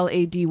Zae.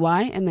 Lady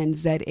and then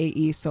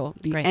Zae. So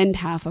the end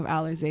half of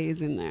Allizae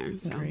is in there.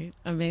 So. Great.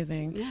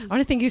 Amazing. Yeah. I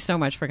want to thank you so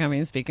much for coming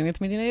and speaking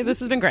with me today. This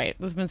has been great.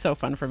 This has been so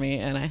fun for me,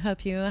 and I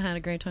hope you had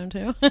a great time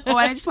too. And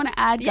I just want to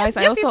add, guys,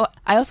 I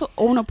also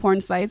own a porn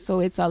site,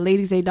 so it's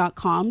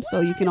ladyzae.com. So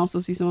you can also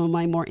see some of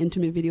my more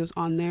intimate videos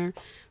on there.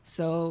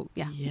 So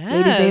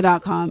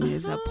ladyzae.com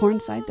is a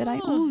porn site that I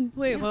own.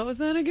 Wait, what was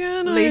that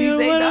again?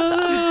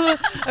 Ladyzae.com.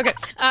 Okay.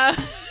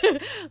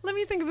 Let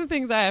me think of the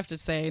things I have to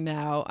say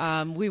now.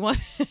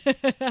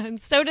 I'm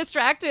so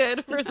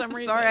distracted for some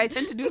reason. Sorry, I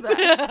tend to do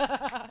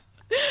that.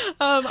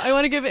 I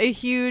want to give a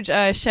huge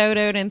shout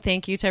out and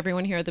thank you to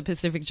everyone here at the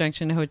Pacific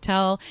Junction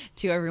Hotel,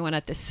 to everyone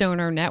at the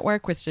Sonar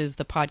Network, which is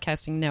the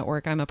podcasting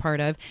network I'm a part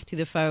of, to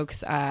the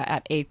folks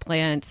at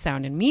Eggplant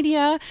Sound and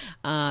Media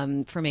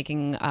for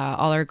making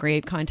all our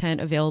great content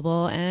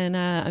available and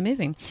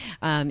amazing.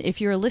 If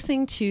you're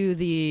listening to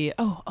the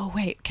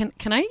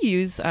can I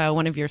use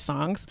one of your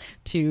songs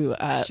to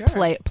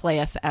play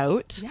us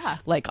out? Yeah,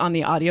 like on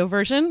the audio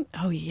version.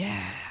 Oh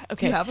yeah.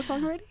 Okay. Do you have a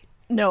song already?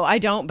 No, I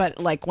don't. But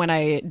like when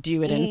I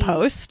do it in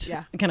post,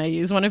 can I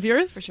use one of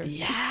yours? For sure.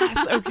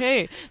 Yes.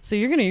 Okay. So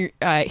you're going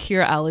to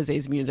hear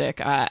Allizae's music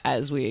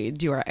as we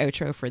do our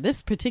outro for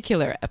this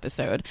particular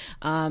episode.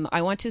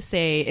 I want to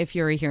say, if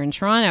you're here in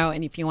Toronto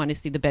and if you want to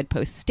see the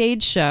Bedpost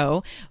stage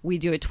show, we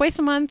do it twice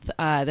a month.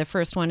 The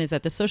first one is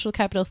at the Social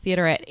Capital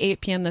Theatre at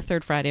 8 p.m. the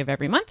third Friday of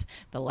every month.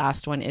 The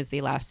last one is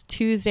the last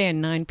Tuesday at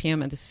 9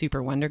 p.m. at the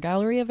Super Wonder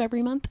Gallery of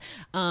every month.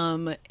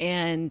 And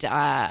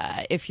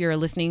if you're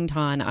listening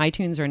to on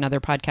iTunes or another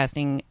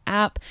podcasting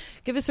app,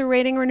 give us a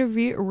rating or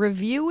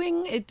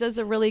reviewing. It does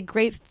a really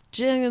great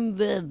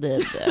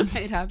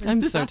It happens.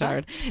 I'm so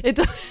tired. It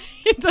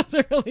does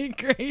a really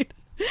great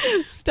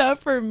stuff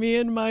for me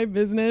and my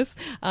business.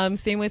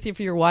 Same with if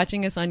you're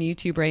watching us on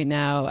YouTube right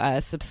now,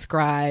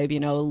 subscribe,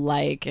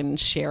 like and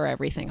share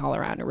everything all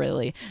around. It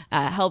really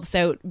helps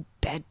out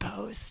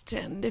Bedpost,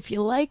 and if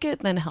you like it,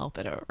 then help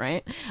it out,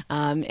 right?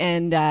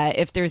 And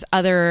if there's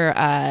other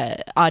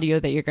audio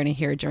that you're going to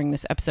hear during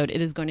this episode,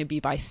 it is going to be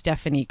by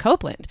Stephanie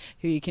Copeland,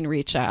 who you can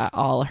reach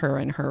all her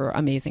and her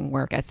amazing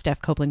work at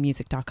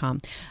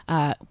stephcopelandmusic.com.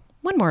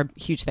 One more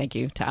huge thank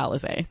you to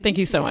Allizae. Thank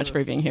you so much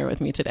for being here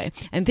with me today.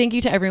 And thank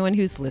you to everyone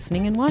who's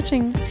listening and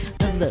watching.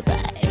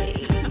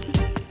 Bye-bye.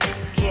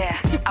 Yeah,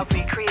 I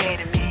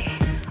recreated me.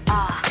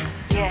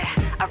 Yeah,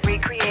 I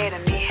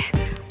recreated me.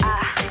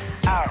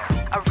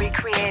 I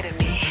recreated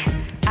me.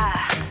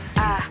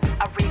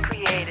 I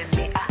recreated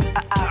me.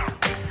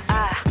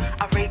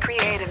 I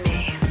recreated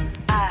me.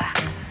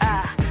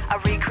 I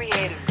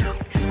recreated me.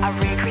 I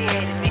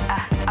recreated me.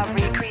 I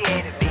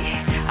recreated me.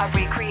 I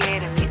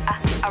recreated me.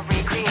 I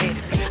recreated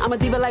me. I'm a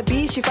diva like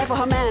B, she fight for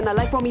her man. I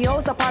like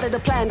Romeo's, I'm part of the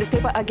plan. This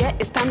paper I get,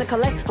 it's time to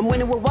collect. I'm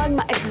winning with one,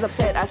 my ex is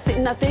upset. I sit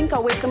and I think, I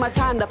wasted my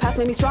time. The past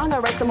made me strong, I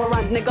write some more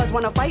rhymes. Niggas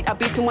wanna fight, I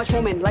beat too much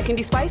woman. Liking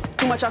these spice,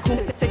 too much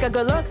akuma. Take a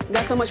good look,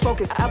 got so much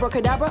focus.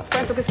 Abracadabra,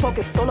 friends focus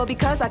focus. Solo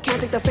because I can't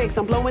take the fakes.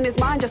 I'm blowing his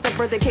mind just like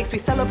birthday cakes. We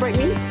celebrate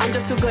me, I'm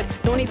just too good.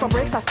 No need for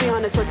breaks, I stay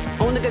on this hood.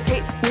 Old niggas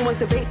hate, new ones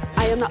debate.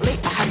 I am not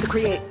late, I had to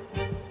create.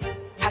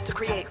 Had to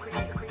create.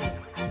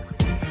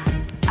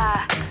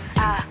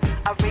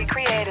 I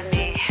recreated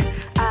me.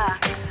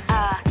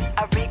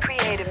 I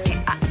recreated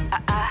me.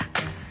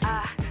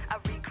 I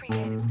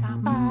recreated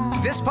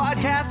me. This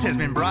podcast has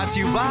been brought to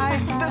you by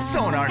the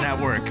Sonar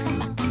Network.